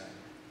does it say?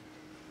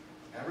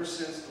 Ever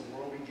since the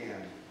world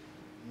began,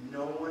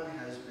 no one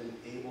has been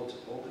able to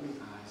open the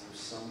eyes of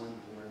someone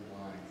born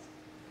blind.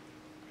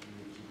 You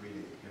keep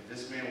reading. If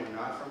this man were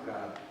not from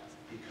God,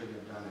 he couldn't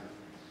have done it.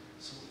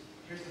 So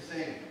here's the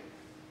thing.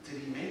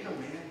 Did he make a man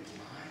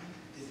blind?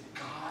 Did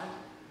God,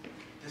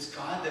 this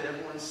God that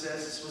everyone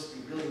says is supposed to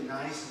be really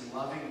nice and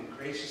loving and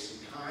gracious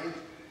and kind,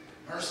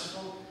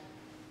 merciful,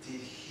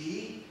 did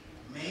he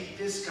make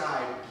this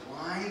guy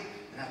blind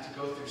and have to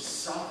go through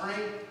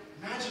suffering?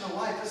 Imagine a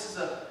life. This is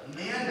a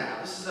man now.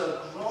 This is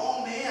a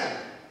grown man.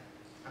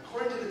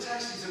 According to the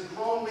text, he's a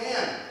grown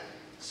man.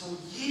 So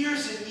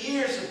years and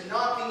years of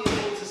not being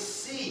able to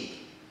see,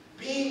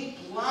 being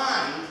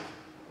blind,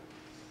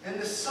 and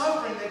the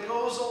suffering that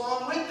goes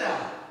along with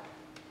that.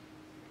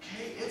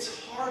 Okay, it's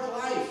hard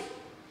life.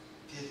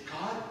 Did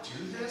God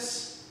do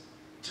this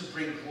to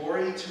bring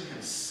glory to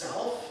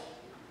himself?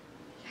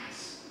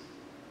 Yes.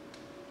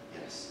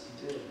 Yes,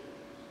 he did.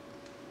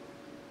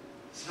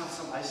 It's not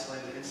some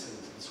isolated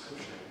incident in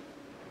Scripture.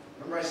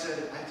 Remember I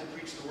said, I have to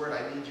preach the word.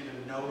 I need you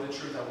to know the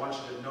truth. I want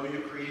you to know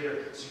your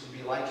Creator so you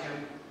can be like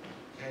him.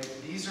 Okay?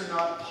 These are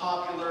not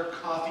popular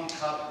coffee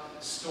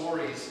cup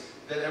stories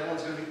that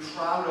everyone's going to be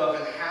proud of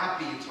and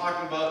happy,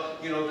 talking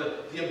about,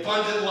 the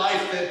abundant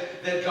life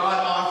that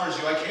God offers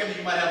you. I came that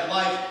you might have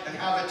life and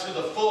have it to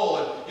the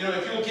full. And,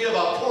 if you'll give,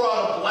 I'll pour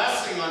out a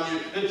blessing on you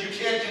that you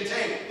can't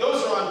contain.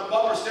 Those are on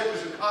bumper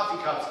stickers and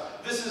coffee cups.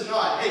 This is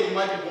not, hey, you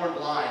might be born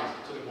blind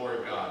to the glory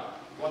of God.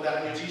 You want that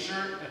on your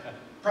t-shirt?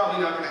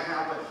 Probably not going to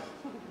happen.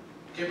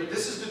 Okay, but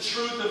this is the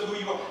truth of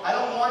who you are. I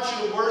don't want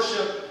you to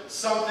worship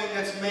something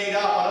that's made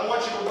up. I don't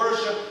want you to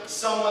worship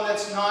someone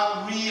that's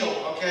not real,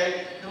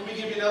 okay? Let me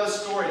give you another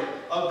story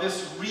of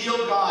this real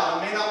God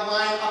who may not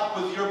line up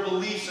with your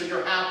beliefs or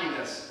your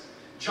happiness.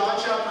 John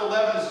chapter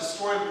 11 is the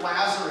story of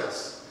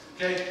Lazarus,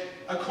 okay?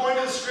 According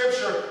to the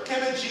scripture,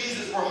 him and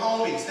Jesus were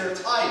homies. They're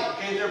tight,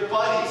 okay? They're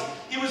buddies.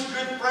 He was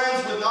good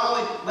friends with not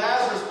only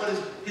Lazarus, but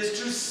his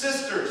two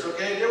sisters,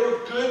 okay? They were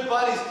good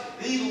buddies.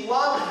 He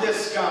loved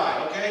this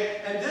guy,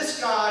 okay? And this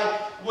guy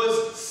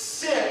was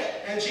sick,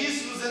 and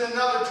Jesus was in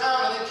another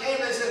town, and they came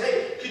and they said,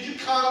 hey, could you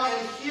come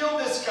and heal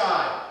this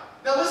guy?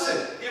 Now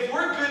listen, if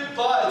we're good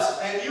buds,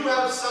 and you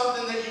have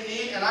something that you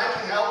need, and I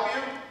can help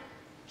you,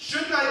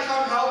 shouldn't I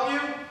come help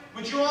you?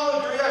 Would you all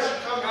agree I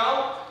should come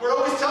help? We're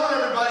always telling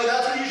everybody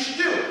that's what you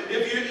should do.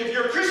 If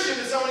you're a Christian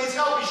and someone needs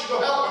help, you should go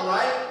help them,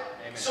 right?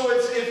 Amen. So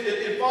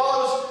it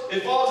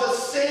follows the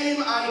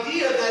same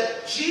idea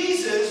that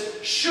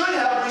Jesus should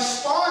have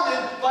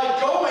responded by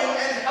going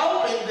and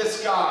helping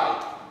this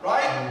guy,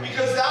 right?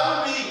 Because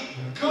that would be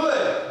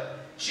good.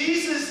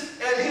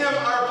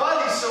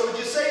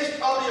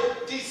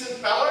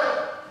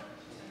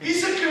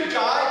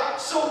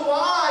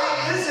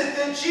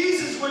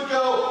 Jesus would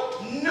go,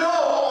 no,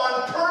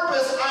 on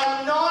purpose,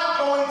 I'm not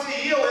going to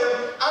heal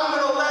him. I'm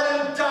going to let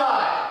him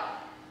die.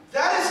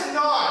 That is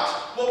not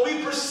what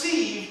we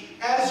perceive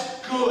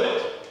as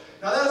good.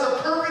 Now that is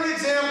a perfect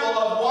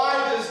example of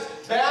why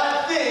does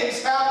bad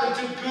things happen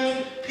to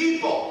good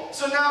people.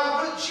 So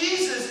now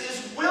Jesus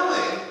is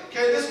willing,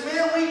 okay, this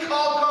man we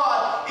call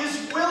God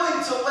is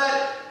willing to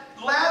let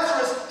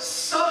Lazarus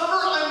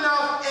suffer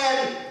enough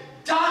and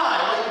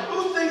die. Like,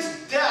 who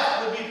thinks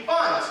death would be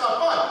fun? It's not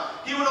fun.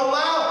 He would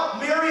allow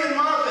Mary and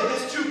Martha,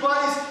 his two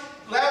buddies,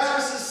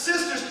 Lazarus'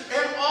 sisters,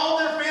 and all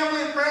their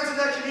family and friends in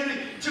that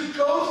community to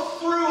go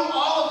through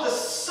all of the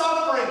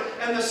suffering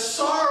and the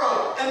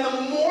sorrow and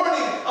the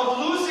mourning of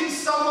losing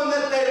someone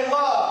that they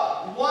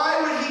love. Why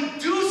would he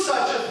do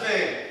such a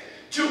thing?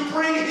 To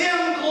bring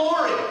him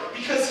glory,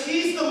 because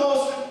he's the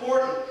most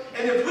important.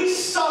 And if we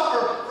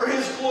suffer for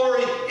his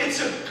glory,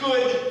 it's a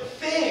good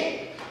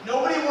thing.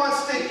 Nobody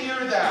wants to hear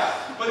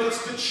that, but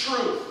it's the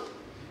truth.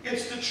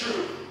 It's the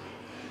truth.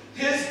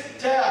 His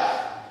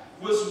death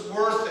was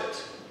worth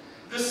it.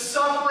 The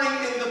suffering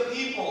in the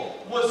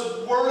people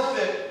was worth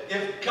it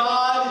if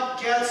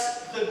God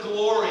gets the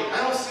glory. I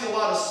don't see a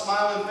lot of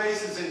smiling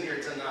faces in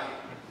here tonight.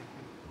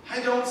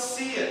 I don't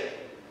see it.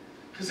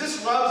 Because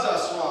this rubs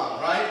us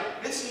wrong, right?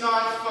 It's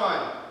not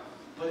fun,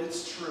 but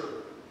it's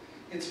true.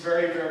 It's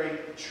very, very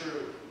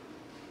true.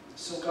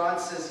 So God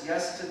says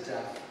yes to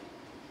death,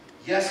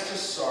 yes to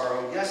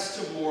sorrow, yes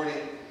to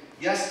mourning,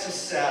 yes to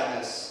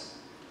sadness,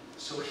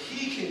 so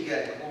he can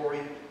get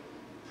glory,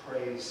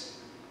 praise,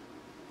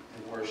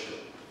 and worship.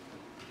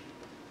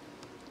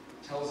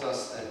 It tells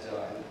us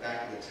that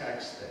back in the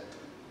text, that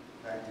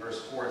back in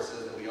verse 4, it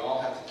says that we all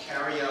have to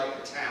carry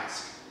out the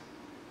task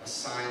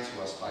assigned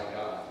to us by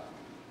God.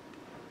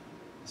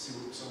 So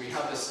we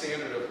have this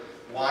standard of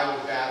why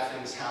would bad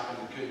things happen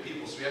to good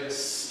people. So we have this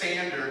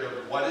standard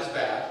of what is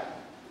bad.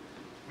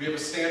 We have a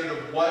standard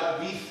of what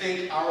we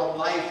think our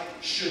life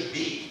should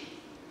be.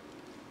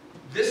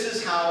 This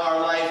is how our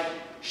life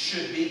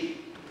should be.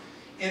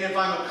 And if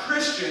I'm a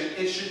Christian,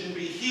 it shouldn't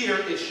be here,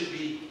 it should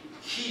be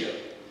here.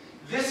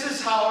 This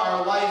is how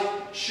our life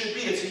should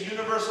be. It's a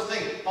universal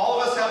thing.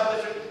 All of us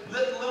have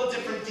little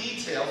different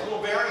details,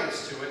 little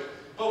variants to it.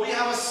 But we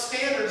have a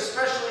standard,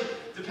 especially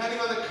depending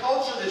on the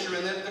culture that you're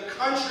in, the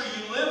country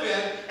you live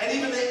in, and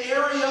even the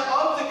area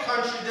of the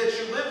country that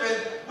you live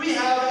in, we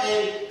have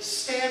a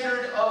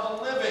standard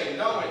of living,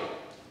 don't we?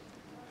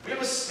 We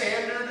have a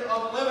standard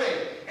of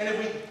living. And if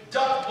we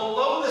duck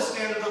below the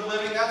standard of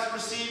living, that's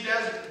perceived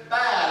as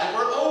bad. If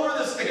we're over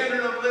the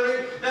standard of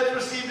living, that's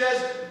perceived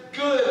as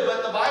good.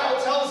 But the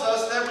Bible tells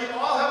us that we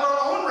all have our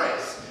own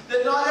race.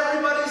 That not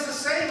everybody's the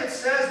same. It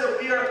says that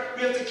we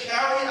have to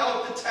carry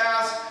out the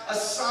task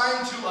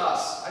assigned to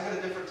us. I got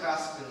a different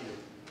task than you.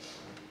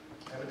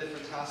 I have a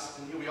different task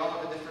than you. We all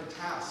have a different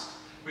task.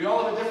 We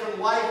all have a different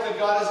life that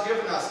God has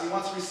given us. He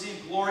wants to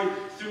receive glory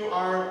through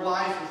our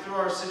life and through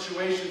our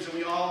situations, and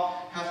we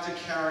all have to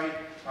carry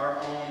our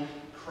own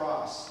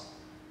cross.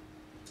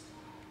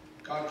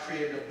 God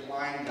created a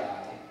blind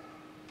guy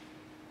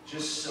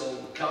just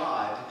so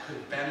God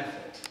could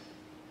benefit.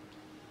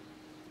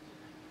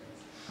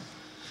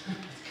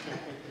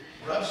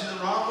 Rubs you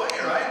the wrong way,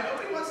 right?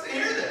 Nobody wants to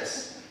hear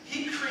this.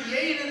 He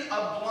created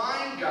a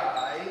blind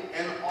guy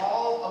and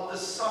all of the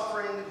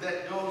suffering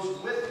that goes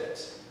with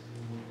it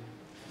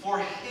for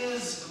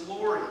his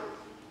glory.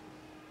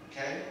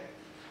 Okay?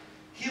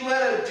 He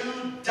let a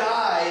dude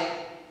die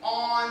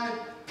on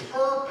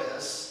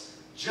purpose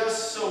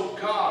just so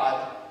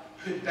God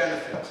could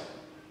benefit.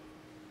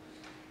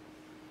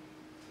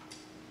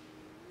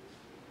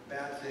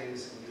 Bad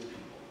things in good people.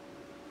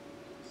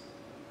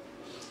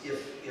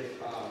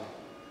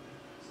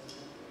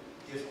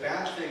 If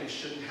bad things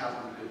shouldn't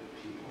happen to good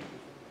people,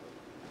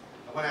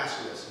 I want to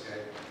ask you this,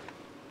 okay?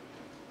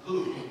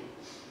 Who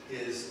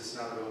is, it's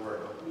not a real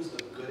word, but who's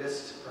the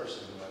goodest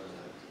person who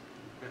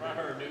ever lived? I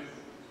heard, dude.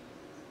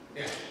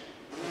 Yeah.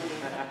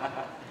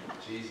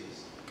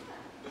 Jesus.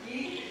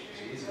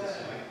 Jesus.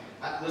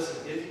 Listen,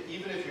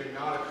 even if you're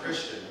not a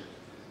Christian,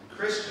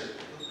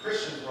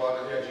 Christians were all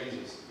going, yeah,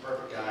 Jesus,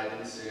 perfect guy,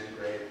 didn't sin,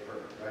 great,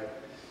 perfect, right?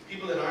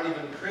 People that aren't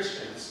even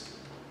Christians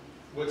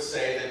would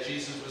say that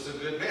Jesus was a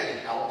good man. He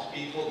helped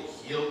people,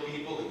 he healed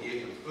people, he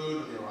gave them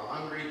food when they were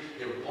hungry,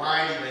 they were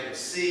blind, he made them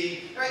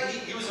see. Right?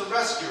 He was a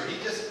rescuer.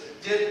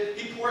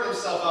 He poured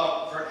himself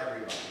out for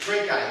everybody.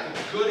 Great guy.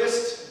 The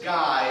goodest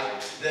guy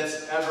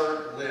that's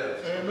ever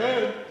lived.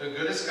 Amen. The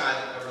goodest guy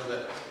that ever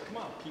lived. Come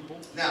on, people.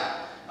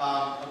 Now,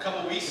 a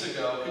couple weeks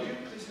ago, could you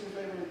please do me a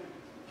favor,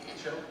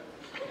 Joe?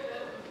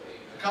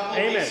 A couple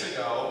of weeks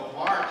ago,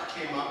 Mark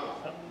came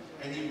up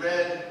and he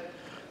read,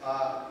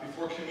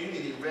 before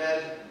communion, he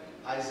read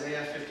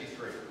Isaiah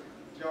 53.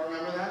 Do y'all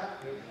remember that?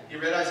 You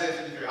read Isaiah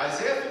 53.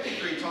 Isaiah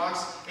 53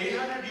 talks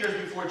 800 years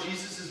before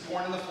Jesus is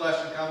born in the flesh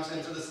and comes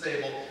into the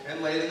stable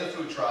and laid in the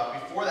food trough.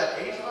 Before that,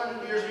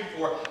 800 years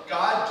before,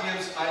 God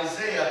gives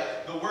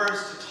Isaiah the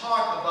words to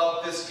talk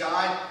about this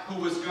guy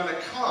who was going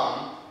to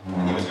come.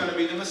 And he was going to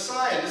be the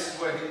Messiah. This is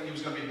what he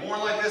was going to be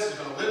born like this. He's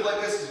going to live like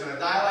this. He's going to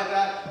die like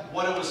that.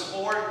 What it was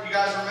for. You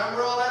guys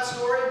remember all that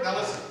story? Now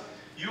listen.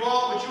 Would you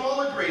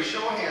all agree?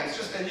 Show of hands.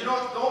 And you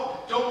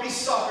don't be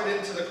suckered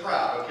into the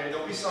crowd. Okay?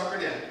 Don't be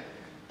suckered in.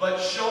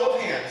 But show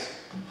of hands.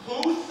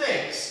 Who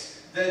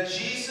thinks that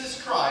Jesus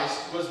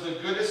Christ was the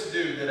goodest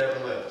dude that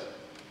ever lived?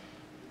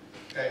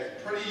 Okay?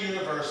 Pretty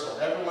universal.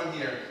 Everyone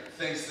here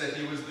thinks that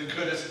he was the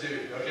goodest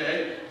dude.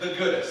 Okay? The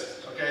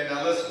goodest. Okay?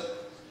 Now listen.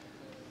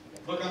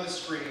 Look on the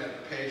screen at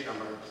the page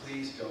number and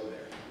please go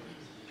there.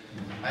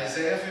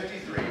 Isaiah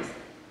 53,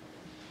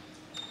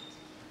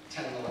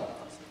 10 and 11.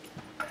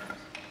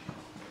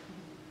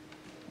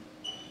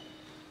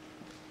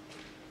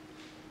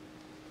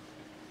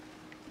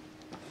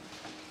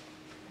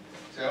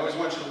 See, I always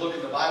want you to look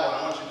at the Bible and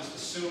I want you to just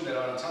assume that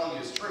what I'm telling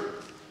you is true.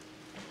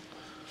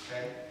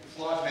 Okay?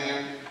 Flawed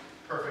man,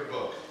 perfect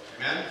book.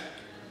 Amen?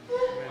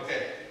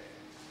 Okay.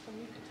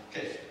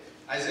 Okay.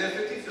 Isaiah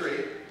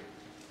 53.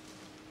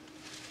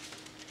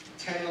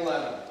 10 and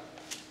 11.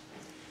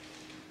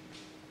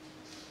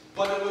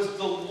 But it was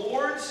the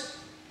Lord's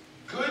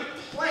good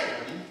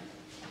plan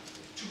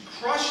to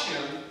crush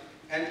him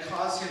and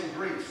cause him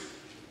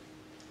grief.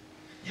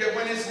 Yet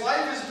when his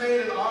life is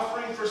made an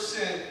offering for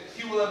sin,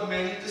 he will have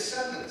many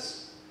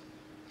descendants.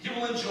 He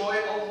will enjoy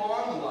a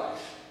long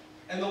life,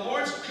 and the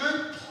Lord's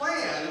good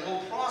plan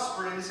will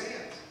prosper in his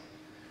hands.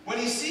 When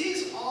he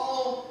sees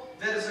all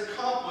that is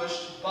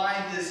accomplished by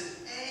his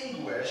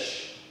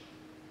anguish,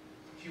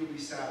 he will be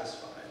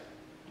satisfied.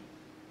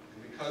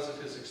 Because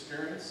of his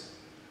experience,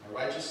 a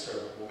righteous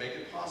servant will make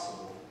it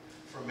possible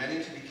for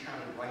many to be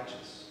counted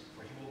righteous,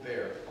 for he will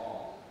bear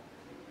all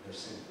their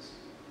sins.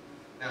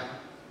 Now,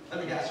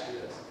 let me ask you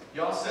this.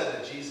 Y'all said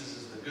that Jesus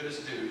is the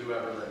goodest dude who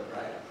ever lived,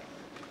 right?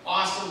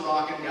 Awesome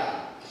rockin'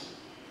 guy.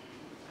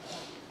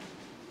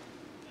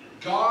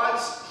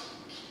 God's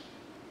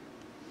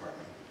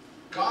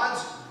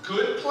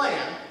good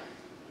plan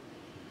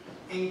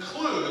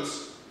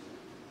includes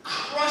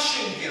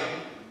crushing him,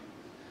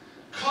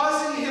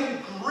 causing him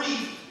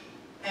grief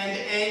and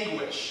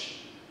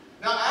anguish.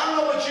 Now, I don't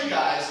know about you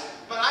guys,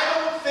 but I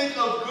don't think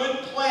of good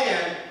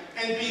plan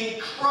and being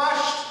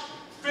crushed,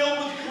 filled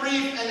with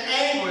grief and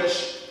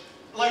anguish,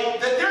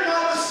 like that they're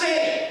not the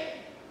same.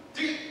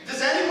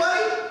 Does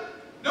anybody?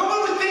 No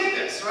one would think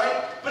this,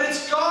 right? But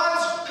it's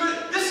God's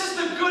good. This is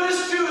the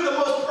goodest dude, the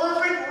most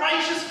perfect,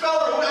 righteous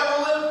fella who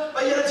ever lived,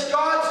 but yet it's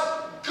God's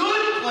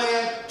good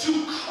plan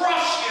to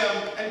crush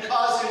him and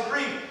cause him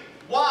grief.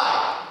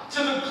 Why?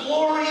 To the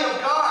glory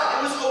of God.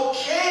 It was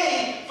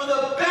okay for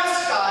the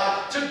best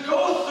guy to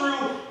go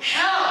through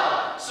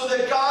hell so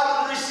that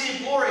God would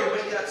receive glory,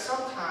 but yet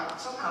somehow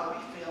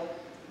we feel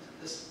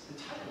this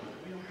entitlement.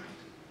 We don't have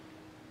to.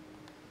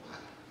 Why?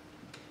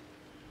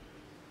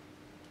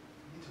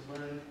 We need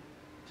to learn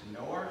to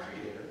know our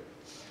Creator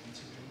and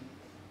to be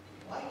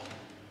like Him.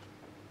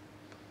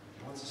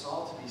 He wants us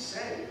all to be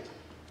saved.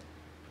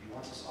 He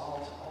wants us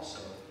all to also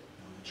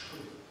know the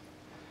truth.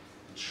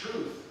 The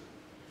truth,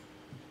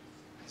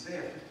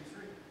 Isaiah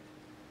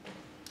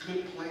 53.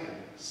 Good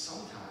plan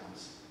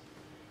sometimes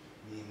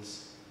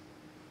means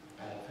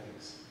bad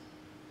things.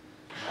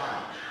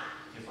 Why?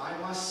 If I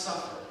must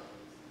suffer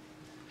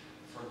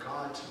for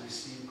God to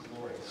receive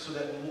glory, so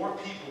that more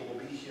people will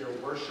be here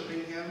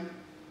worshiping Him,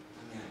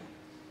 amen.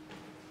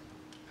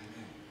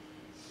 Amen.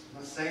 I'm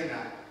not saying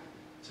that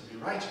to be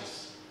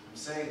righteous. I'm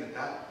saying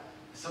that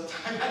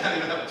sometimes I don't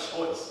even have a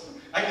choice.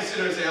 I can sit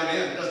here and say I'm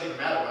in. It doesn't even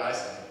matter what I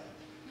say.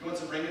 If He wants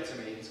to bring it to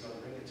me, He's going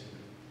to bring it to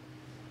me.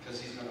 Because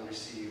He's going to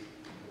receive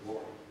the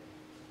glory.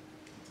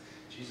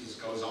 Jesus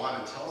goes on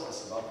and tells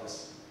us about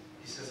this.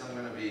 He says, I'm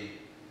going to be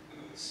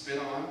spit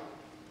on,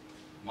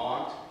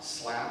 mocked,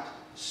 slapped,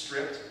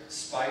 stripped,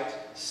 spiked,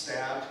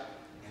 stabbed,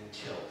 and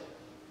killed.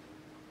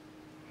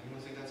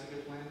 Anyone think that's a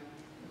good plan?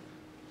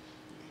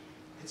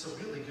 It's a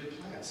really good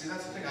plan. See,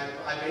 that's the thing.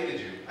 I baited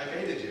you. I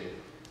baited you.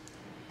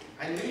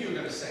 I knew you were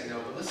going to say no,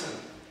 but listen,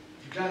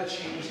 you've got to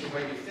change the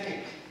way you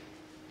think.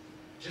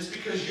 Just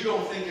because you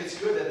don't think it's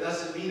good, that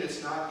doesn't mean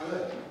it's not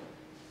good.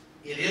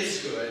 It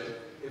is good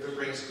if it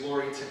brings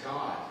glory to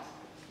God.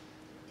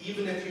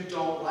 Even if you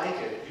don't like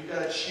it, you've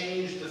got to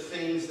change the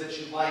things that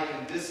you like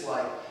and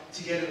dislike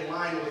to get in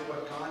line with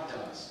what God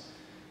does.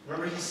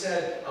 Remember, He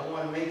said, I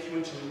want to make you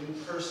into a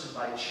new person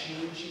by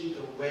changing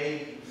the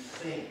way you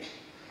think.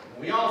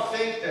 And we all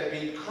think that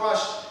being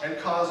crushed and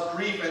cause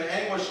grief and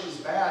anguish is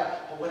bad,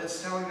 but what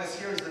it's telling us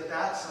here is that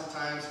that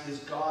sometimes is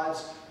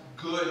God's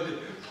good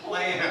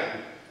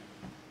plan.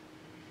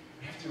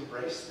 We have to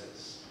embrace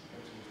this. We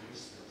have to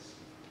embrace this.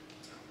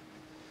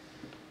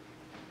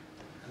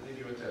 I'll leave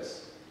you with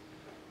this.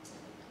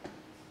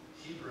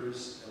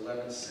 Hebrews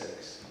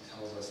 11:6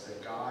 tells us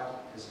that God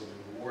is a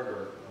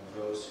rewarder of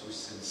those who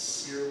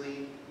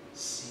sincerely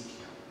seek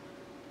Him.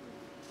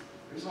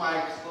 The reason why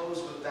I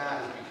close with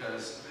that is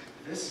because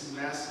this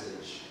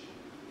message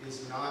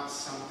is not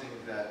something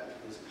that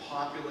is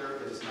popular,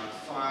 it is not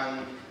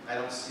fun. I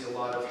don't see a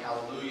lot of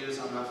hallelujahs.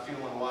 I'm not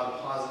feeling a lot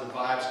of positive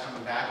vibes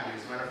coming back at me.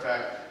 As a matter of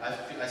fact,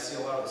 I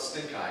see a lot of the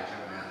stink eye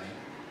coming at me.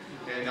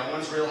 And no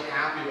one's real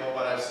happy about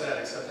what I've said,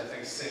 except I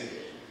think Cindy.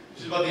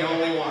 She's about the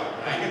only one,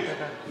 right?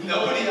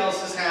 Nobody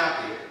else is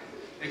happy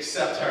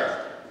except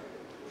her.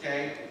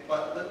 Okay?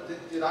 But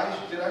did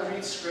I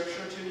read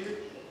scripture to you?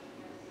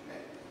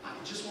 I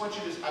just want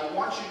you to, I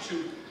want you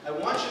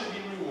to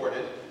be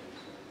rewarded.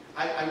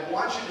 I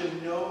want you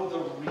to know the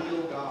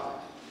real God.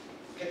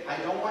 Okay? I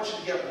don't want you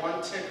to get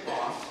one tick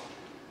off.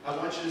 I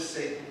want you to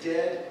say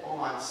dead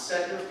on,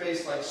 set your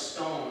face like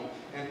stone,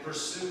 and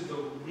pursue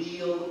the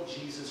real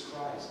Jesus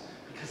Christ.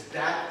 Because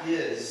that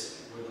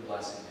is where the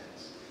blessing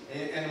is.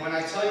 And when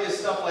I tell you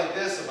stuff like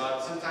this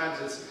about sometimes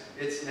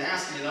it's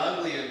nasty and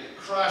ugly and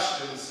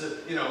crushed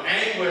and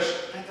anguish,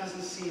 that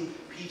doesn't seem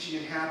peachy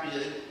and happy.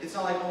 It's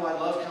not like, oh, I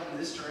love coming to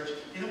this church.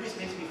 It always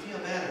makes me feel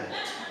better.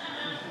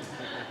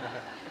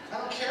 I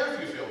don't care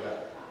if you feel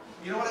better.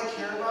 You know what I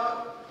care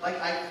about?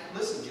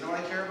 Listen, you know what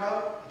I care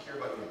about? I care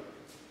about you.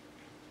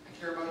 I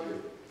care about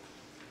you.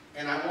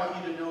 And I want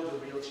you to know the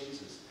real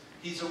Jesus.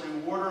 He's a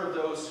rewarder of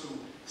those who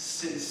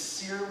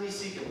sincerely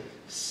seek Him.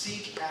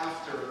 Seek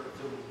after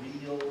the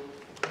real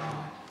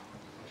God.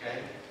 Okay?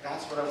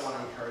 That's what I want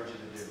to encourage you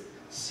to do.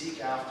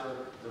 Seek after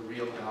the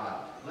real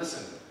God.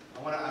 Listen,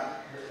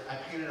 I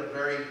painted a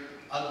very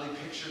ugly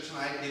picture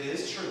tonight. It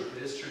is truth.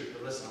 It is truth.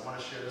 But listen, I want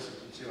to share this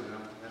with you too, and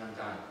then I'm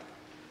done.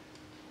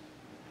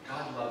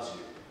 God loves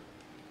you.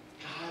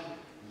 God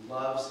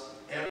loves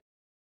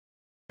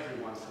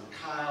everyone from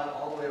Kyle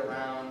all the way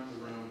around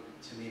the room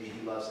to Mimi.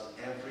 He loves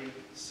every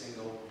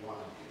single one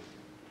of you.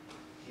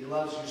 He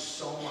loves you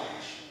so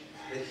much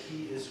that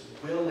He is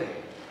willing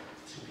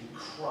to be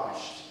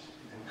crushed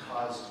and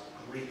cause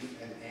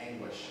grief and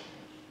anguish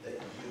that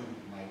you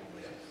might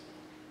live.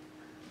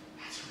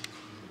 That's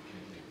really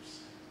good news.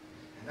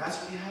 And that's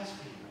what He has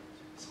for you.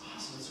 It's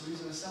awesome. It's a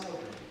reason to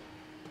celebrate.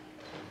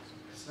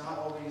 It's not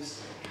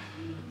always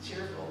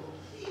cheerful.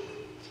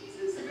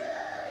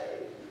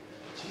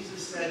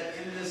 Jesus said,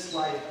 in this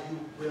life you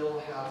will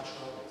have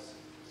troubles.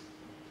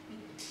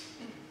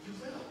 You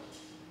will.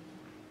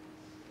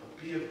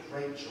 But be of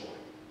great joy.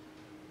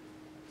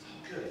 It's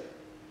all good.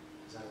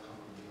 Because I've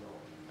conquered the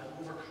world. I've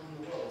overcome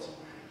the world. It's all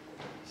right.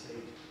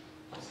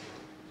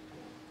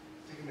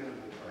 Take a minute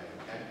and we'll pray,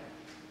 okay?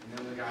 And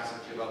then the guys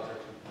will give up their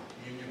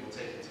communion. We'll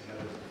take it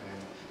together as a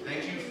family.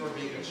 Thank you for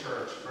being a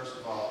church, first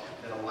of all,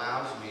 that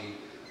allows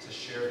me to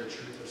share the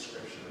truth of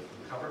Scripture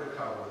from cover to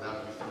cover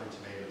without you throwing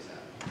tomatoes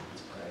at me.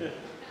 Let's pray.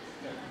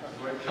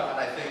 Lord God,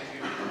 I thank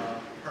you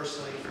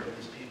personally for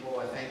these people.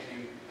 I thank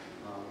you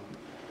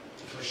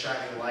for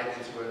shining light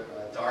into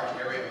a dark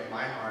area of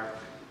my heart.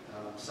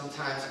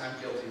 Sometimes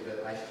I'm guilty of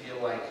it. I feel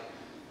like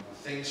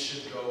things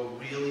should go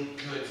really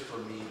good for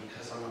me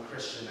because I'm a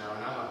Christian now,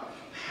 and I'm a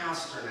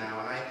pastor now,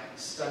 and I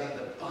study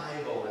the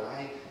Bible, and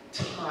I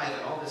tithe,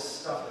 and all this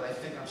stuff that I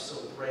think I'm so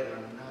great, and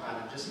I'm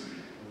not. I'm just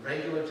a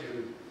regular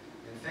dude.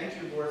 And thank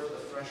you, Lord, for the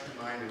fresh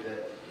reminder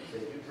that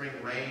you bring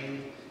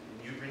rain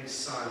and you bring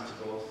sun to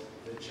both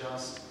the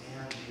just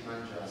and the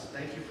unjust.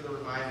 Thank you for the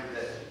reminder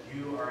that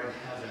you are in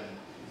heaven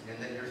and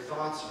that your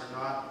thoughts are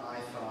not my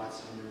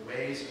thoughts and your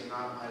ways are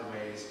not my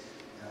ways.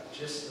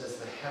 Just as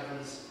the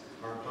heavens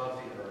are above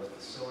the earth,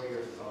 so are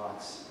your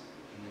thoughts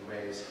and your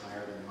ways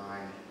higher than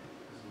mine.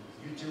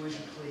 You do as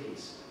you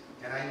please.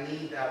 And I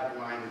need that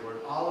reminder,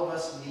 Lord. All of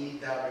us need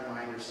that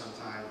reminder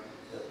sometime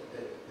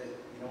that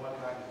you know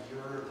what, God,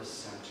 you're the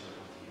center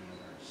of the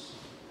universe,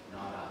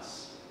 not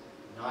us,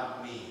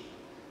 not me.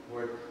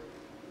 Lord,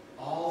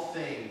 all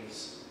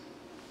things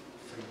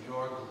for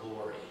your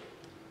glory.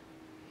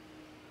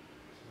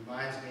 It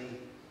reminds me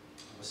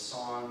of a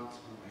song, it's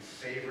one of my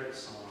favorite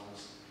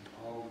songs in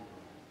all the world.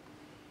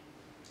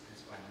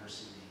 It's by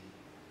Mercy Me.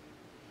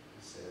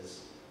 It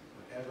says,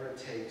 whatever it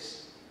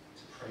takes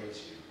to praise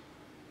you,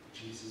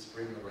 Jesus,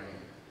 bring the rain.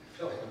 I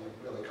feel like I'm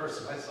really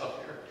cursing myself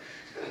here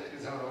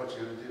because I don't know what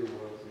you're going to do,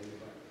 Lord, with me.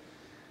 But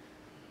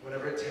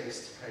whatever it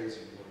takes to praise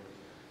you, Lord,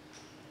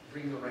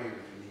 bring the rain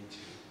if you need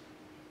to.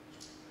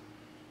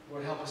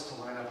 Lord, help us to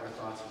line up our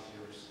thoughts with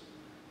yours.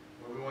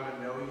 Lord, we want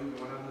to know you.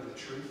 We want to know the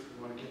truth.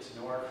 We want to get to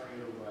know our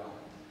Creator well.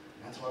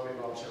 And that's why we've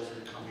all chosen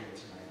to come here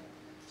tonight,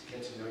 to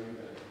get to know you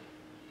better.